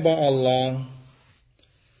swear by Allah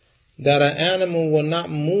that an animal will not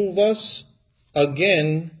move us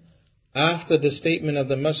again after the statement of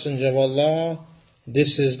the Messenger of Allah,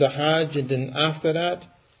 this is the Hajj, and then after that,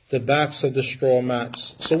 the backs of the straw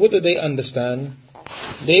mats. So what did they understand?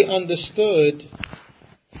 They understood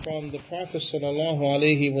from the Prophet sallallahu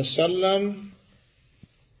alaihi wasallam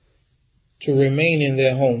to remain in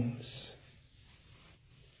their homes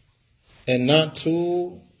and not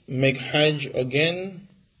to make Hajj again.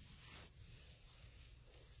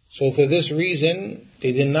 So for this reason,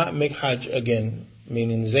 they did not make Hajj again,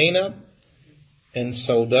 meaning Zainab and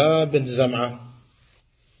Sauda bin Zam'a,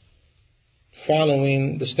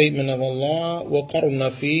 following the statement of Allah,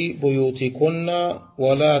 وَقَرْنَ فِي بُيُوتِكُنَّ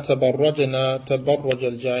وَلَا تَبَرَّجْنَا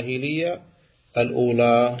تَبَرَّجَ الْجَاهِلِيَّةِ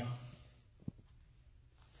الْأُولَى.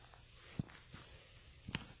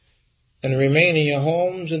 And remain in your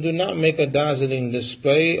homes and do not make a dazzling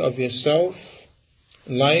display of yourself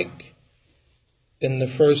like in the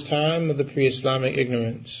first time of the pre-Islamic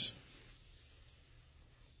ignorance.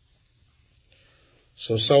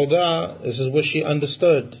 So Sauda, this is what she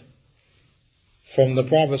understood from the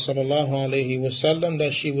Prophet sallallahu alaihi wasallam,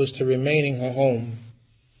 that she was to remain in her home.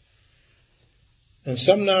 And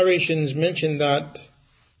some narrations mention that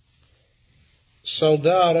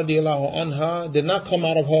Sauda radiallahu anha did not come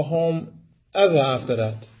out of her home ever after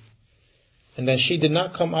that. And that she did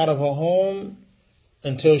not come out of her home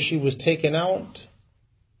until she was taken out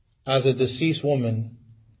as a deceased woman,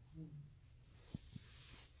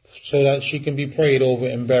 so that she can be prayed over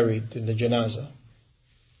and buried in the janazah.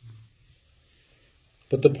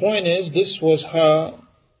 But the point is, this was her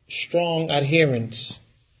strong adherence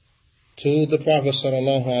to the Prophet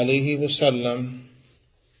sallallahu alaihi wasallam.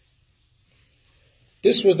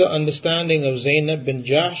 This was the understanding of Zainab bin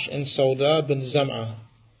Jahsh and Sauda bin Zam'ah.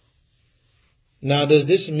 Now, does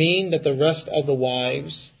this mean that the rest of the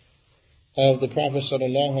wives of the Prophet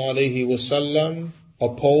sallallahu alaihi wasallam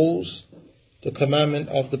oppose the commandment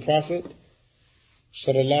of the Prophet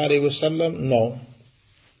sallallahu alaihi wasallam? No,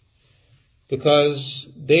 because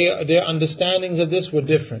their understandings of this were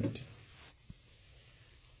different.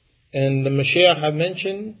 And the Mashiach have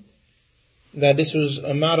mentioned that this was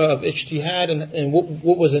a matter of ijtihad and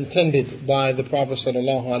what was intended by the Prophet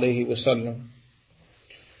sallallahu alaihi wasallam.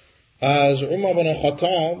 As Umar bin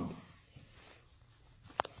al-Khattab,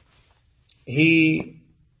 he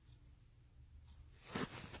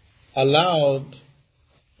allowed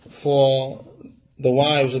for the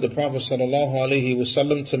wives of the Prophet sallallahu alaihi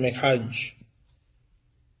wasallam to make Hajj.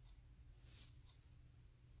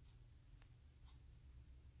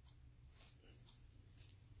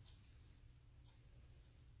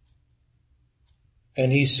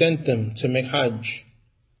 And he sent them to make Hajj.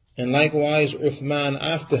 And likewise Uthman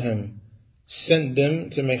after him sent them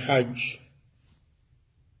to make Hajj.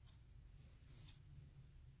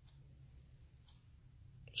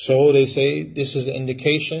 So they say this is an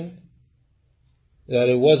indication that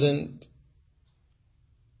it wasn't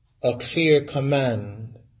a clear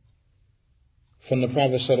command from the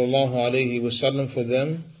Prophet sallallahu alaihi wasallam for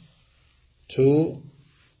them to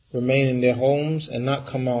remain in their homes and not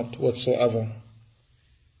come out whatsoever.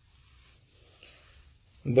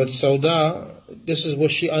 But Sauda, this is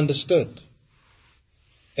what she understood,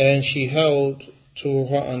 and she held to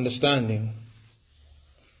her understanding.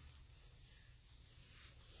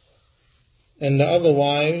 And the other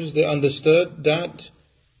wives, they understood that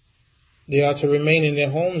they are to remain in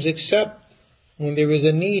their homes except when there is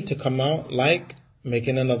a need to come out, like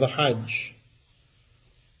making another Hajj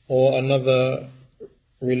or another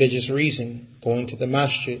religious reason, going to the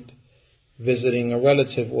Masjid, visiting a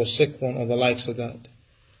relative or sick one or the likes of that.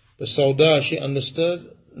 But Sauda, she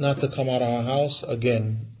understood not to come out of her house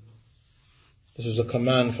again. This was a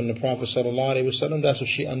command from the Prophet sallallahu alaihi wasallam. That's what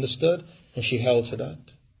she understood, and she held to that.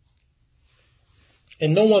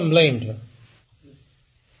 And no one blamed her.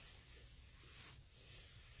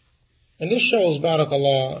 And this shows,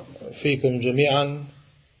 barakallah feekum jami'an,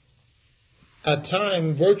 at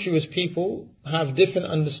times virtuous people have different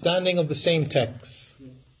understanding of the same text,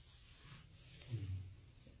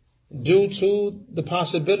 due to the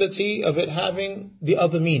possibility of it having the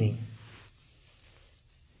other meaning.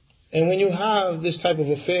 And when you have this type of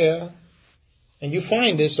affair, and you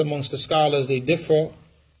find this amongst the scholars, they differ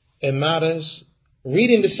in matters,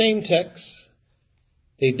 reading the same text,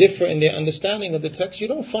 they differ in their understanding of the text, you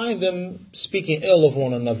don't find them speaking ill of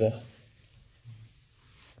one another.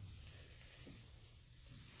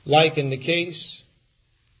 Like in the case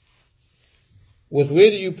with where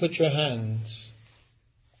do you put your hands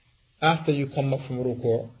after you come up from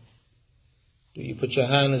ruku'? Do you put your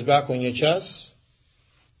hands back on your chest,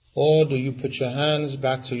 or do you put your hands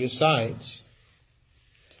back to your sides?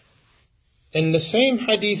 And the same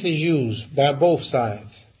hadith is used by both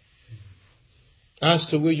sides as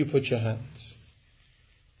to where you put your hands.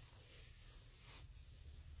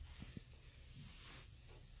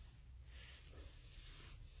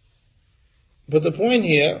 But the point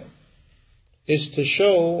here is to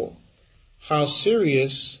show how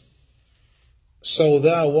serious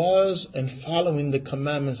Sauda was in following the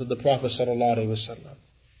commandments of the Prophet sallallahu alaihi wasallam.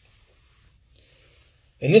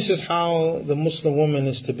 And this is how the Muslim woman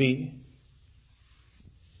is to be.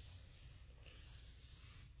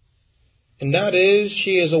 And that is,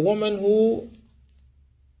 she is a woman who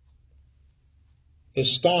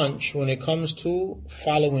is staunch when it comes to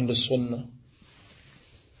following the Sunnah.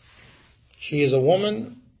 She is a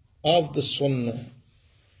woman of the Sunnah,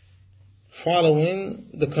 following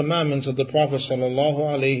the commandments of the Prophet sallallahu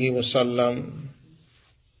alaihi wasallam.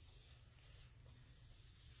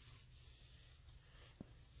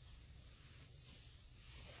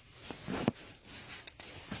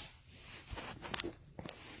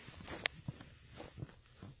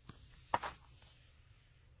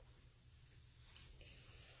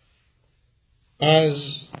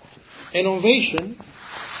 As innovation,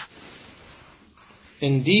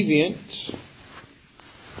 and deviant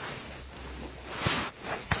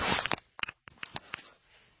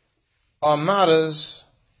are matters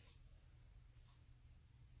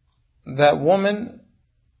that women,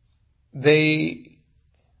 they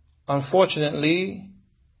unfortunately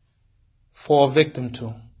fall victim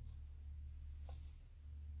to.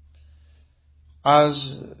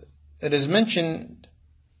 As it is mentioned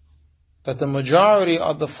that the majority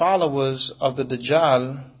of the followers of the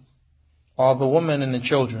Dajjal are the women and the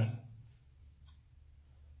children.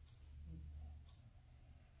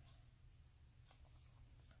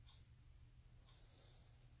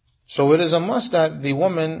 So it is a must that the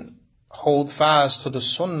woman hold fast to the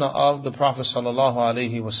sunnah of the Prophet sallallahu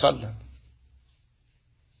alaihi wasallam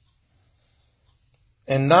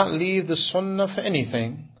and not leave the sunnah for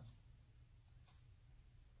anything,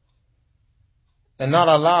 and not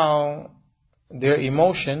allow their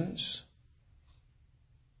emotions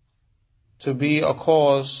to be a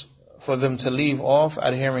cause for them to leave off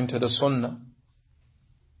adhering to the sunnah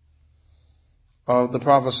of the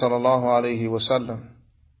Prophet sallallahu alaihi wasallam.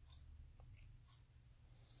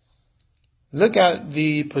 Look at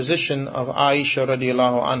the position of Aisha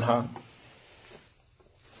radiallahu anha.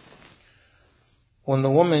 When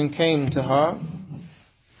the woman came to her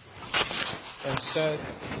and said,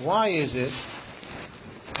 why is it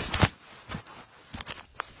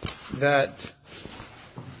that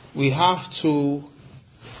we have to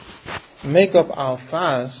make up our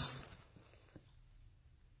fast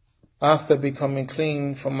after becoming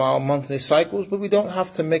clean from our monthly cycles, but we don't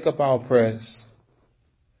have to make up our prayers?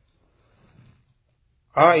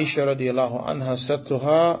 Aisha radiallahu anha said to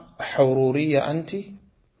her, Hururiya anti?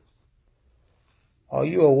 Are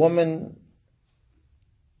you a woman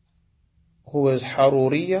who is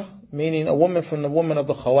Haruriya? Meaning a woman from the women of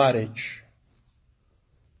the Khawarij.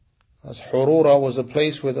 As Hurura was a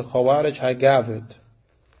place where the Khawarij had gathered.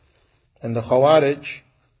 And the Khawarij,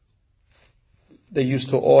 they used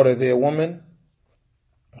to order their women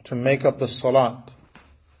to make up the salat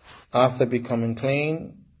after becoming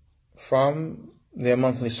clean from their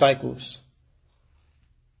monthly cycles,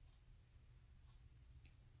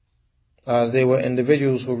 as they were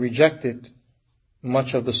individuals who rejected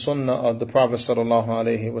much of the sunnah of the Prophet sallallahu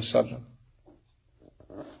alaihi wasallam.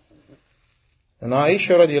 And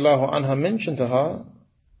Aisha radiallahu anha mentioned to her,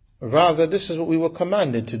 rather, this is what we were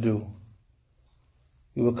commanded to do.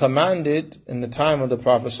 We were commanded in the time of the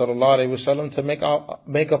Prophet sallallahu alaihi wasallam to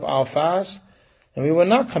make up our fast, and we were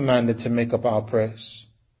not commanded to make up our prayers.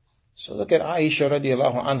 So look at Aisha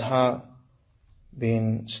radiallahu anha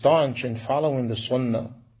being staunch in following the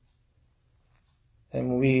sunnah. And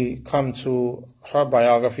when we come to her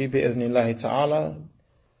biography, bi'idhnillahi ta'ala,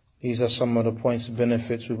 these are some of the points,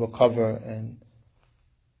 benefits we will cover, and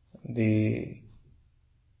the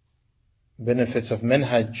benefits of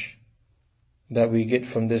manhaj that we get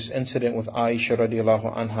from this incident with Aisha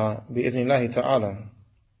radiallahu anha, bi'idhnillahi ta'ala.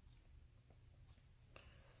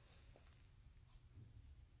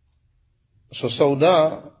 So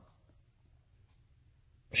Sauda,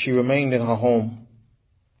 she remained in her home,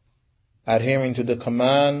 adhering to the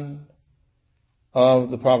command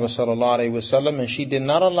of the Prophet sallallahu alaihi wasallam, and she did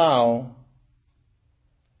not allow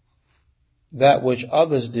that which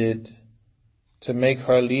others did to make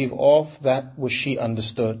her leave off that which she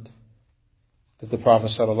understood that the Prophet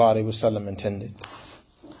sallallahu alaihi wasallam intended.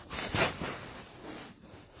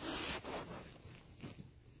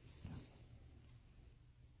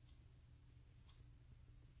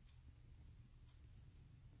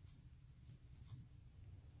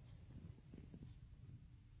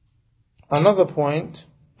 Another point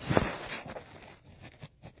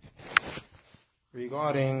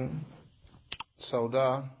regarding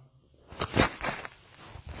Sauda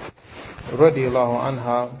radiallahu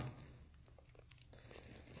anha,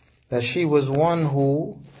 that she was one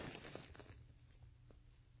who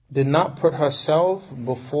did not put herself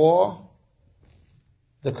before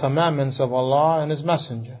the commandments of Allah and His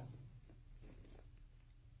Messenger.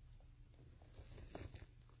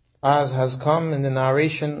 As has come in the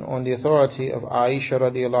narration on the authority of Aisha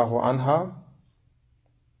radiallahu anha,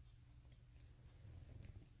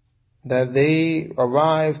 that they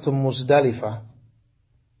arrived to Muzdalifah.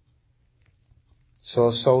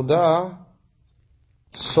 So Sauda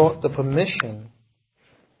sought the permission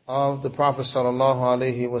of the Prophet sallallahu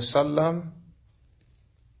alaihi wasallam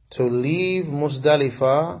to leave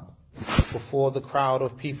Muzdalifah before the crowd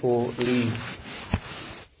of people leave.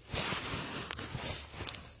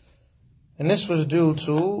 And this was due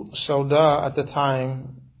to Sauda at the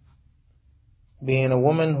time being a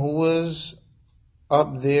woman who was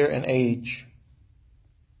up there in age.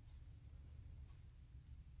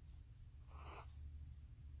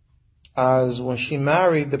 as when she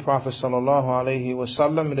married the Prophet sallallahu alaihi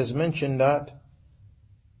wasallam, it is mentioned that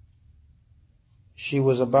she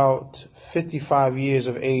was about 55 years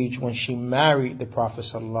of age when she married the Prophet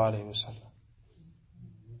sallallahu alaihi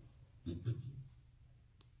wasallam.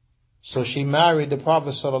 So she married the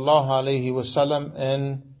Prophet sallallahu alaihi wasallam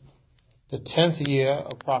in the 10th year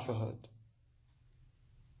of prophethood.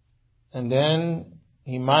 And then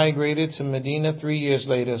he migrated to Medina 3 years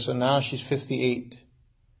later, so now she's 58.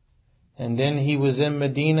 And then he was in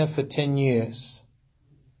Medina for 10 years.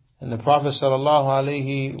 And the Prophet sallallahu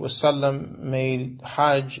alaihi wasallam made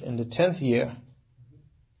Hajj in the 10th year.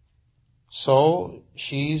 So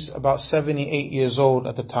she's about 78 years old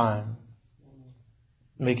at the time,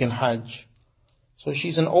 making Hajj. So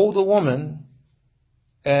she's an older woman,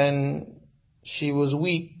 and she was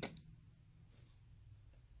weak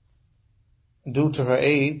due to her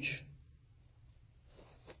age.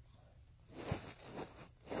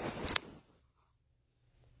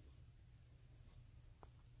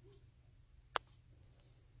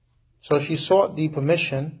 So she sought the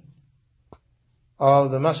permission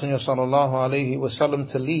of the Messenger sallallahu alaihi wasallam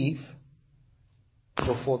to leave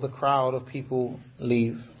before the crowd of people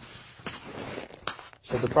leave.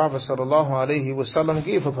 So the Prophet sallallahu alaihi wasallam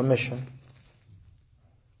gave her permission.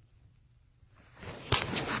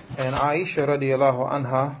 And Aisha radiallahu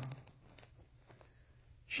anha,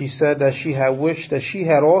 she said that she had wished that she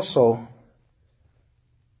had also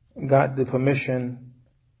got the permission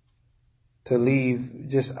to leave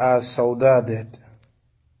just as Sauda did.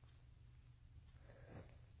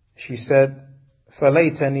 She said,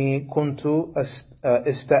 فَلَيْتَنِي كُنْتُ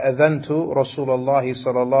اسْتَأْذَنْتُ رَسُولَ اللَّهِ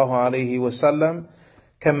صَلَى اللَّهُ عَلَيْهِ وَسَلَّمَ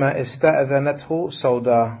كَمَا اسْتَأْذَنَتْهُ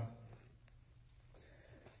سَوْدَى.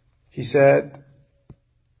 She said,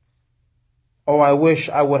 oh, I wish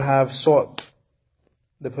I would have sought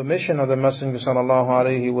the permission of the Messenger sallallahu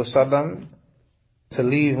alaihi wasallam to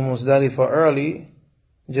leave Muzdalifah early,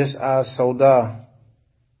 just as Sauda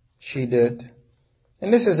she did.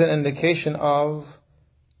 And this is an indication of,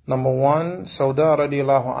 number one, Sauda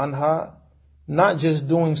radiallahu anha not just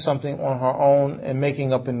doing something on her own and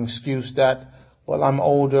making up an excuse that, well, I'm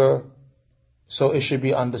older, so it should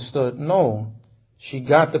be understood. No, she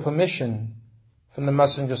got the permission from the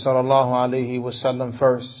Messenger sallallahu alaihi wasallam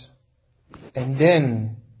first, and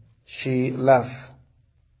then she left.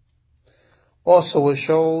 Also, it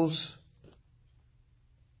shows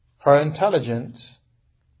her intelligence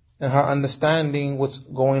and her understanding what's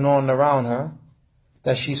going on around her,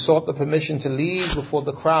 that she sought the permission to leave before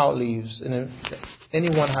the crowd leaves. And if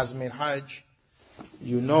anyone has made Hajj,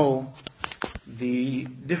 you know the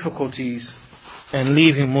difficulties in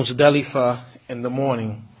leaving Muzdalifah in the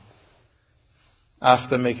morning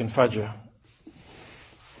after making Fajr.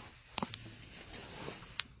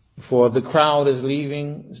 For the crowd is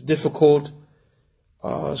leaving, it's difficult,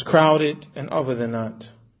 it's crowded, and other than that.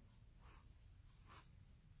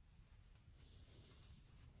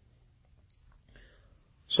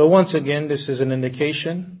 So once again, this is an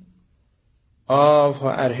indication of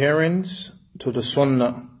her adherence to the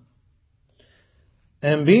Sunnah.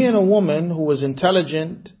 And being a woman who was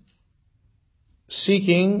intelligent,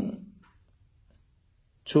 seeking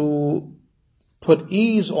to put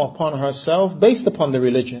ease upon herself based upon the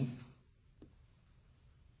religion.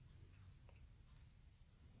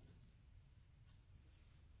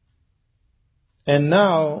 And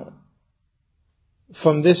now,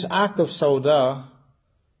 from this act of Sauda,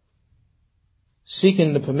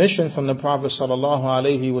 seeking the permission from the Prophet sallallahu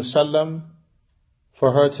alaihi wasallam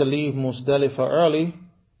for her to leave Muzdalifah early,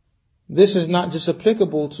 this is not just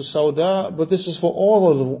applicable to Sauda, but this is for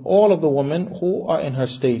all of the women who are in her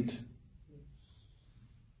state.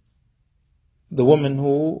 The women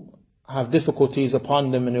who have difficulties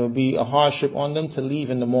upon them and it will be a hardship on them to leave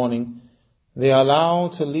in the morning, they are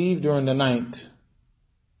allowed to leave during the night.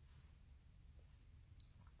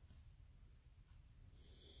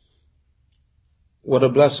 What a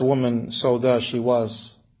blessed woman Sauda she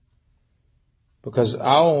was. Because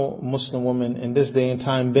our Muslim women in this day and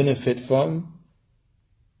time benefit from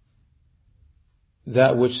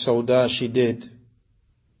that which Sauda she did.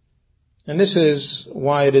 And this is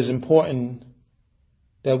why it is important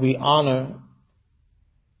that we honor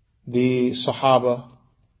the Sahaba.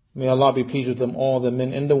 May Allah be pleased with them all, the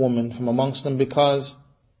men and the women from amongst them, because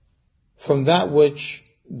from that which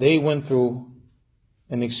they went through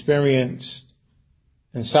and experienced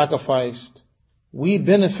and sacrificed, we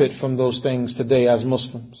benefit from those things today as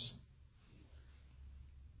Muslims.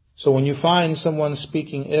 So when you find someone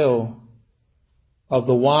speaking ill of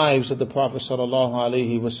the wives of the Prophet sallallahu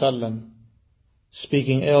alaihi wasallam,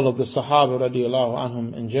 speaking ill of the Sahaba radiallahu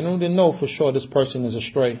anhum in general, then know for sure this person is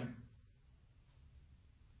astray.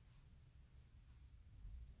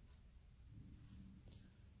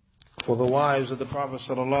 for the wives of the Prophet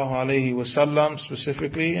ﷺ,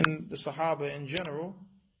 specifically, and the Sahaba in general,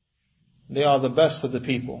 they are the best of the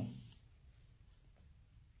people.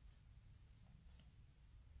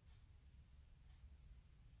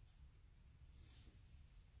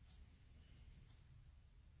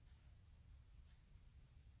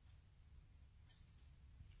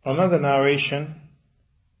 Another narration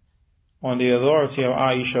on the authority of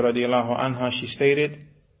Aisha radiallahu anha, she stated,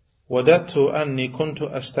 وَدَدْتُ أَنِّي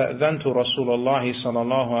كُنْتُ أَسْتَأْذَنْتُ رَسُولَ اللَّهِ صَلَى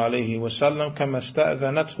اللَّهُ عَلَيْهِ وَسَلَّمْ كَمَا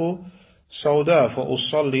اسْتَأْذَنَتْهُ سَوْدَى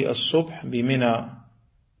فَأُصَلِّي الصُّبْحِ بِمِنَى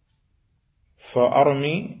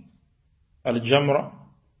فَأَرْمِي الْجَمْرَ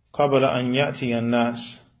قَبْلَ أَنْ يَأْتِيَ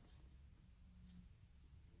النَّاسِ.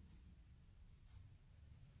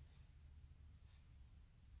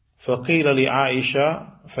 فقيل لعائشة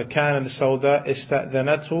فكان السوداء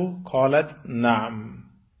استأذنته قالت نعم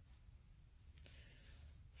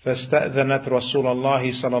فاستأذنت رسول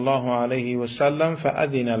الله صلى الله عليه وسلم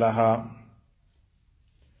فأذن لها.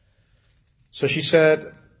 So she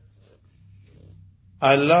said,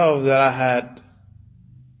 I love that I had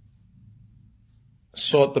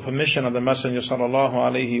sought the permission of the Messenger sallallahu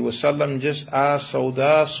alaihi wasallam just as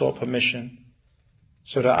Sauda sought permission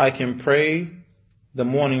so that I can pray the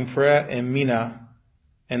morning prayer in Mina,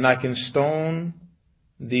 and I can stone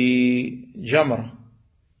the Jamr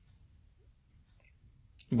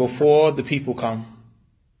before the people come.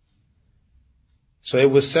 So it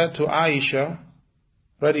was said to Aisha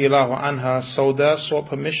radiallahu anha, Sauda sought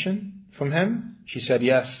permission from him? She said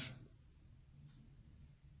yes.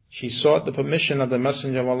 She sought the permission of the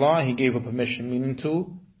Messenger of Allah, he gave her permission, meaning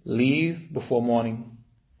to leave before morning.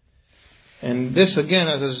 And this again,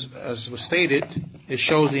 as was stated, it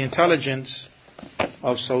shows the intelligence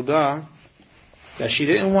of Sauda, that she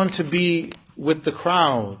didn't want to be with the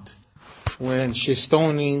crowd when she's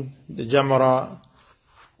stoning the Jamara,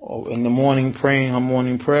 or in the morning praying her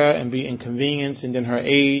morning prayer, and be inconvenienced, and then her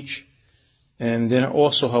age, and then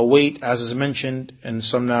also her weight, as is mentioned in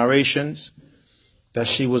some narrations, that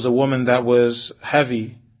she was a woman that was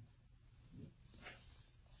heavy.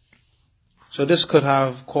 So this could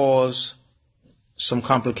have caused some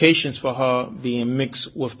complications for her being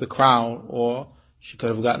mixed with the crowd, or she could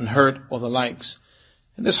have gotten hurt or the likes.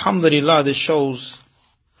 And this, alhamdulillah, this shows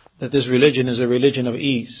that this religion is a religion of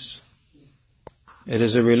ease. It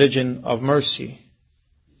is a religion of mercy.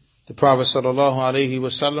 The Prophet sallallahu alaihi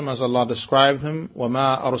wasallam, as Allah described him,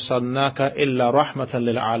 وَمَا أَرْسَلْنَاكَ إِلَّا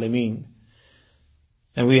رَحْمَةً لِلْعَالَمِينَ.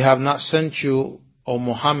 And we have not sent you, O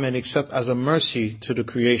Muhammad, except as a mercy to the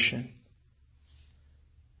creation.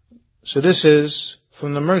 So this is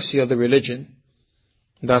from the mercy of the religion,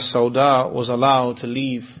 that Sauda was allowed to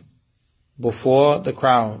leave before the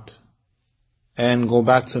crowd and go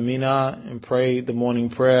back to Mina and pray the morning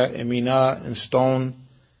prayer in Mina and stone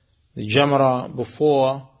the Jamrah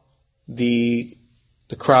before the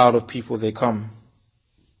crowd of people they come.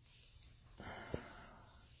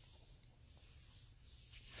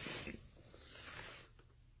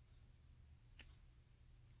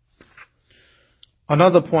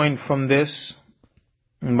 Another point from this,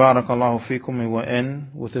 and barakallahu fikum, we will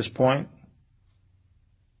end with this point.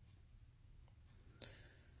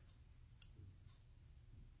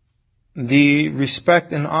 The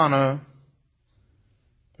respect and honor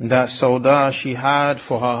that Sauda she had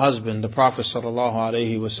for her husband, the Prophet sallallahu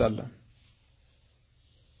alaihi wasallam.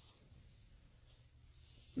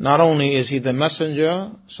 Not only is he the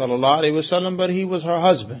messenger sallallahu alaihi wasallam, but he was her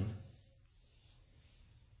husband.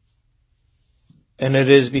 And it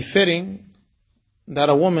is befitting that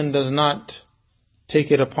a woman does not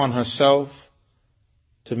take it upon herself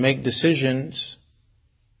to make decisions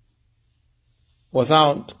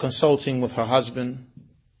without consulting with her husband,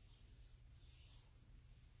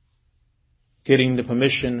 getting the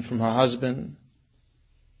permission from her husband.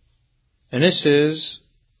 And this is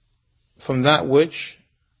from that which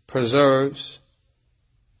preserves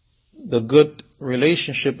the good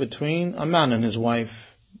relationship between a man and his wife,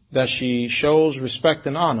 that she shows respect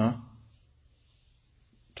and honor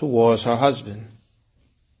towards her husband.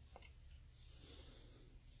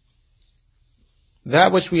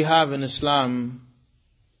 That which we have in Islam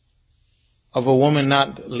of a woman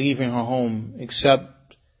not leaving her home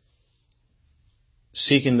except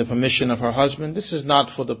seeking the permission of her husband, this is not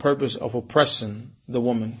for the purpose of oppressing the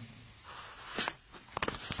woman.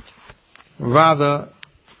 Rather,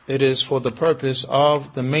 it is for the purpose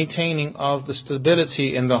of the maintaining of the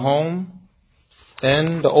stability in the home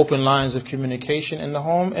and the open lines of communication in the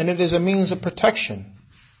home, and it is a means of protection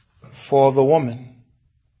for the woman,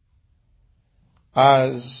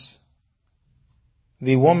 as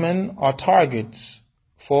the women are targets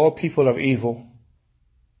for people of evil.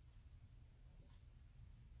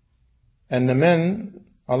 And the men,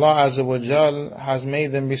 Allah Azza wa Jal has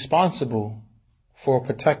made them responsible for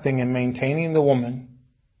protecting and maintaining the woman.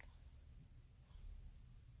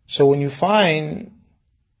 So when you find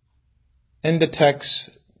in the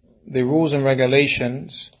text the rules and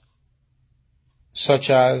regulations, such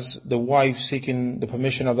as the wife seeking the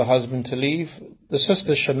permission of the husband to leave, the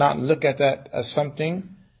sisters should not look at that as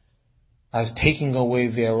something as taking away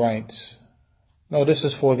their rights. No, this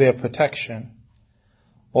is for their protection.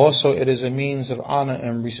 Also, it is a means of honor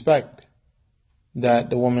and respect that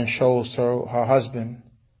the woman shows to her husband.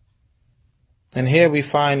 And here we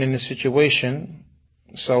find in the situation,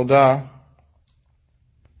 Sauda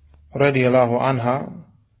radiallahu anha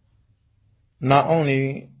not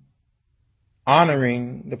only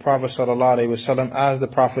honoring the Prophet sallallahu alaihi wasallam as the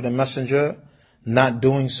Prophet and Messenger, not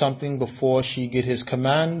doing something before she get his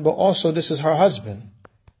command, but also this is her husband,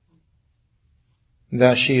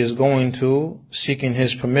 that she is going to seeking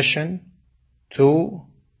his permission to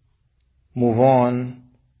move on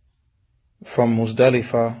from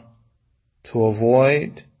Muzdalifah to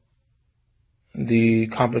avoid the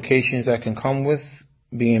complications that can come with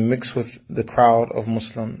being mixed with the crowd of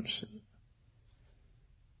Muslims.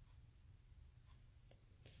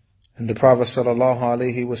 And the Prophet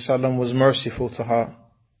ﷺ was merciful to her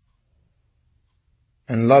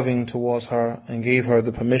and loving towards her and gave her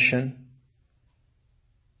the permission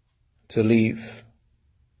to leave,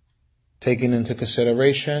 taking into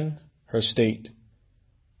consideration her state.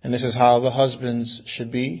 And this is how the husbands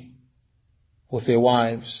should be with their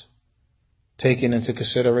wives, taking into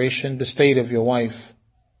consideration the state of your wife.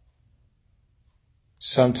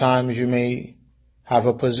 Sometimes you may have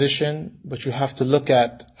a position, but you have to look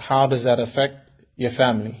at how does that affect your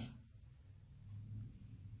family.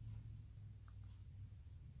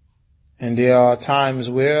 And there are times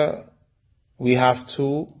where we have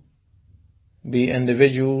to be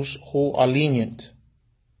individuals who are lenient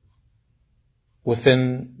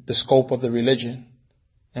within the scope of the religion,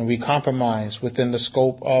 and we compromise within the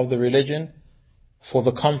scope of the religion for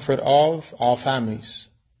the comfort of our families.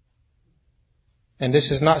 And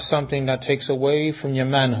this is not something that takes away from your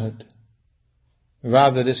manhood.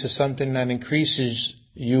 Rather, this is something that increases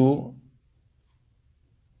you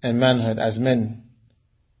in manhood as men.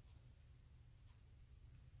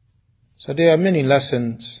 So there are many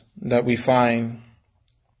lessons that we find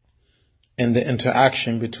in the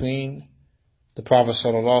interaction between the Prophet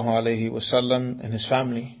ﷺ and his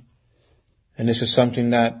family. And this is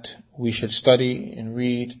something that we should study and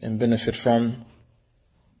read and benefit from.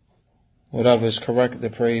 Whatever is correct, the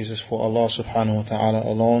praise is for Allah subhanahu wa ta'ala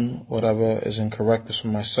alone. Whatever is incorrect is for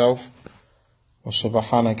myself. Wa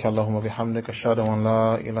subhanaka Allahumma bihamdika ashhadu an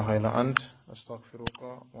la ilaha illa ant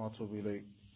astaghfiruka wa atubu ilayk.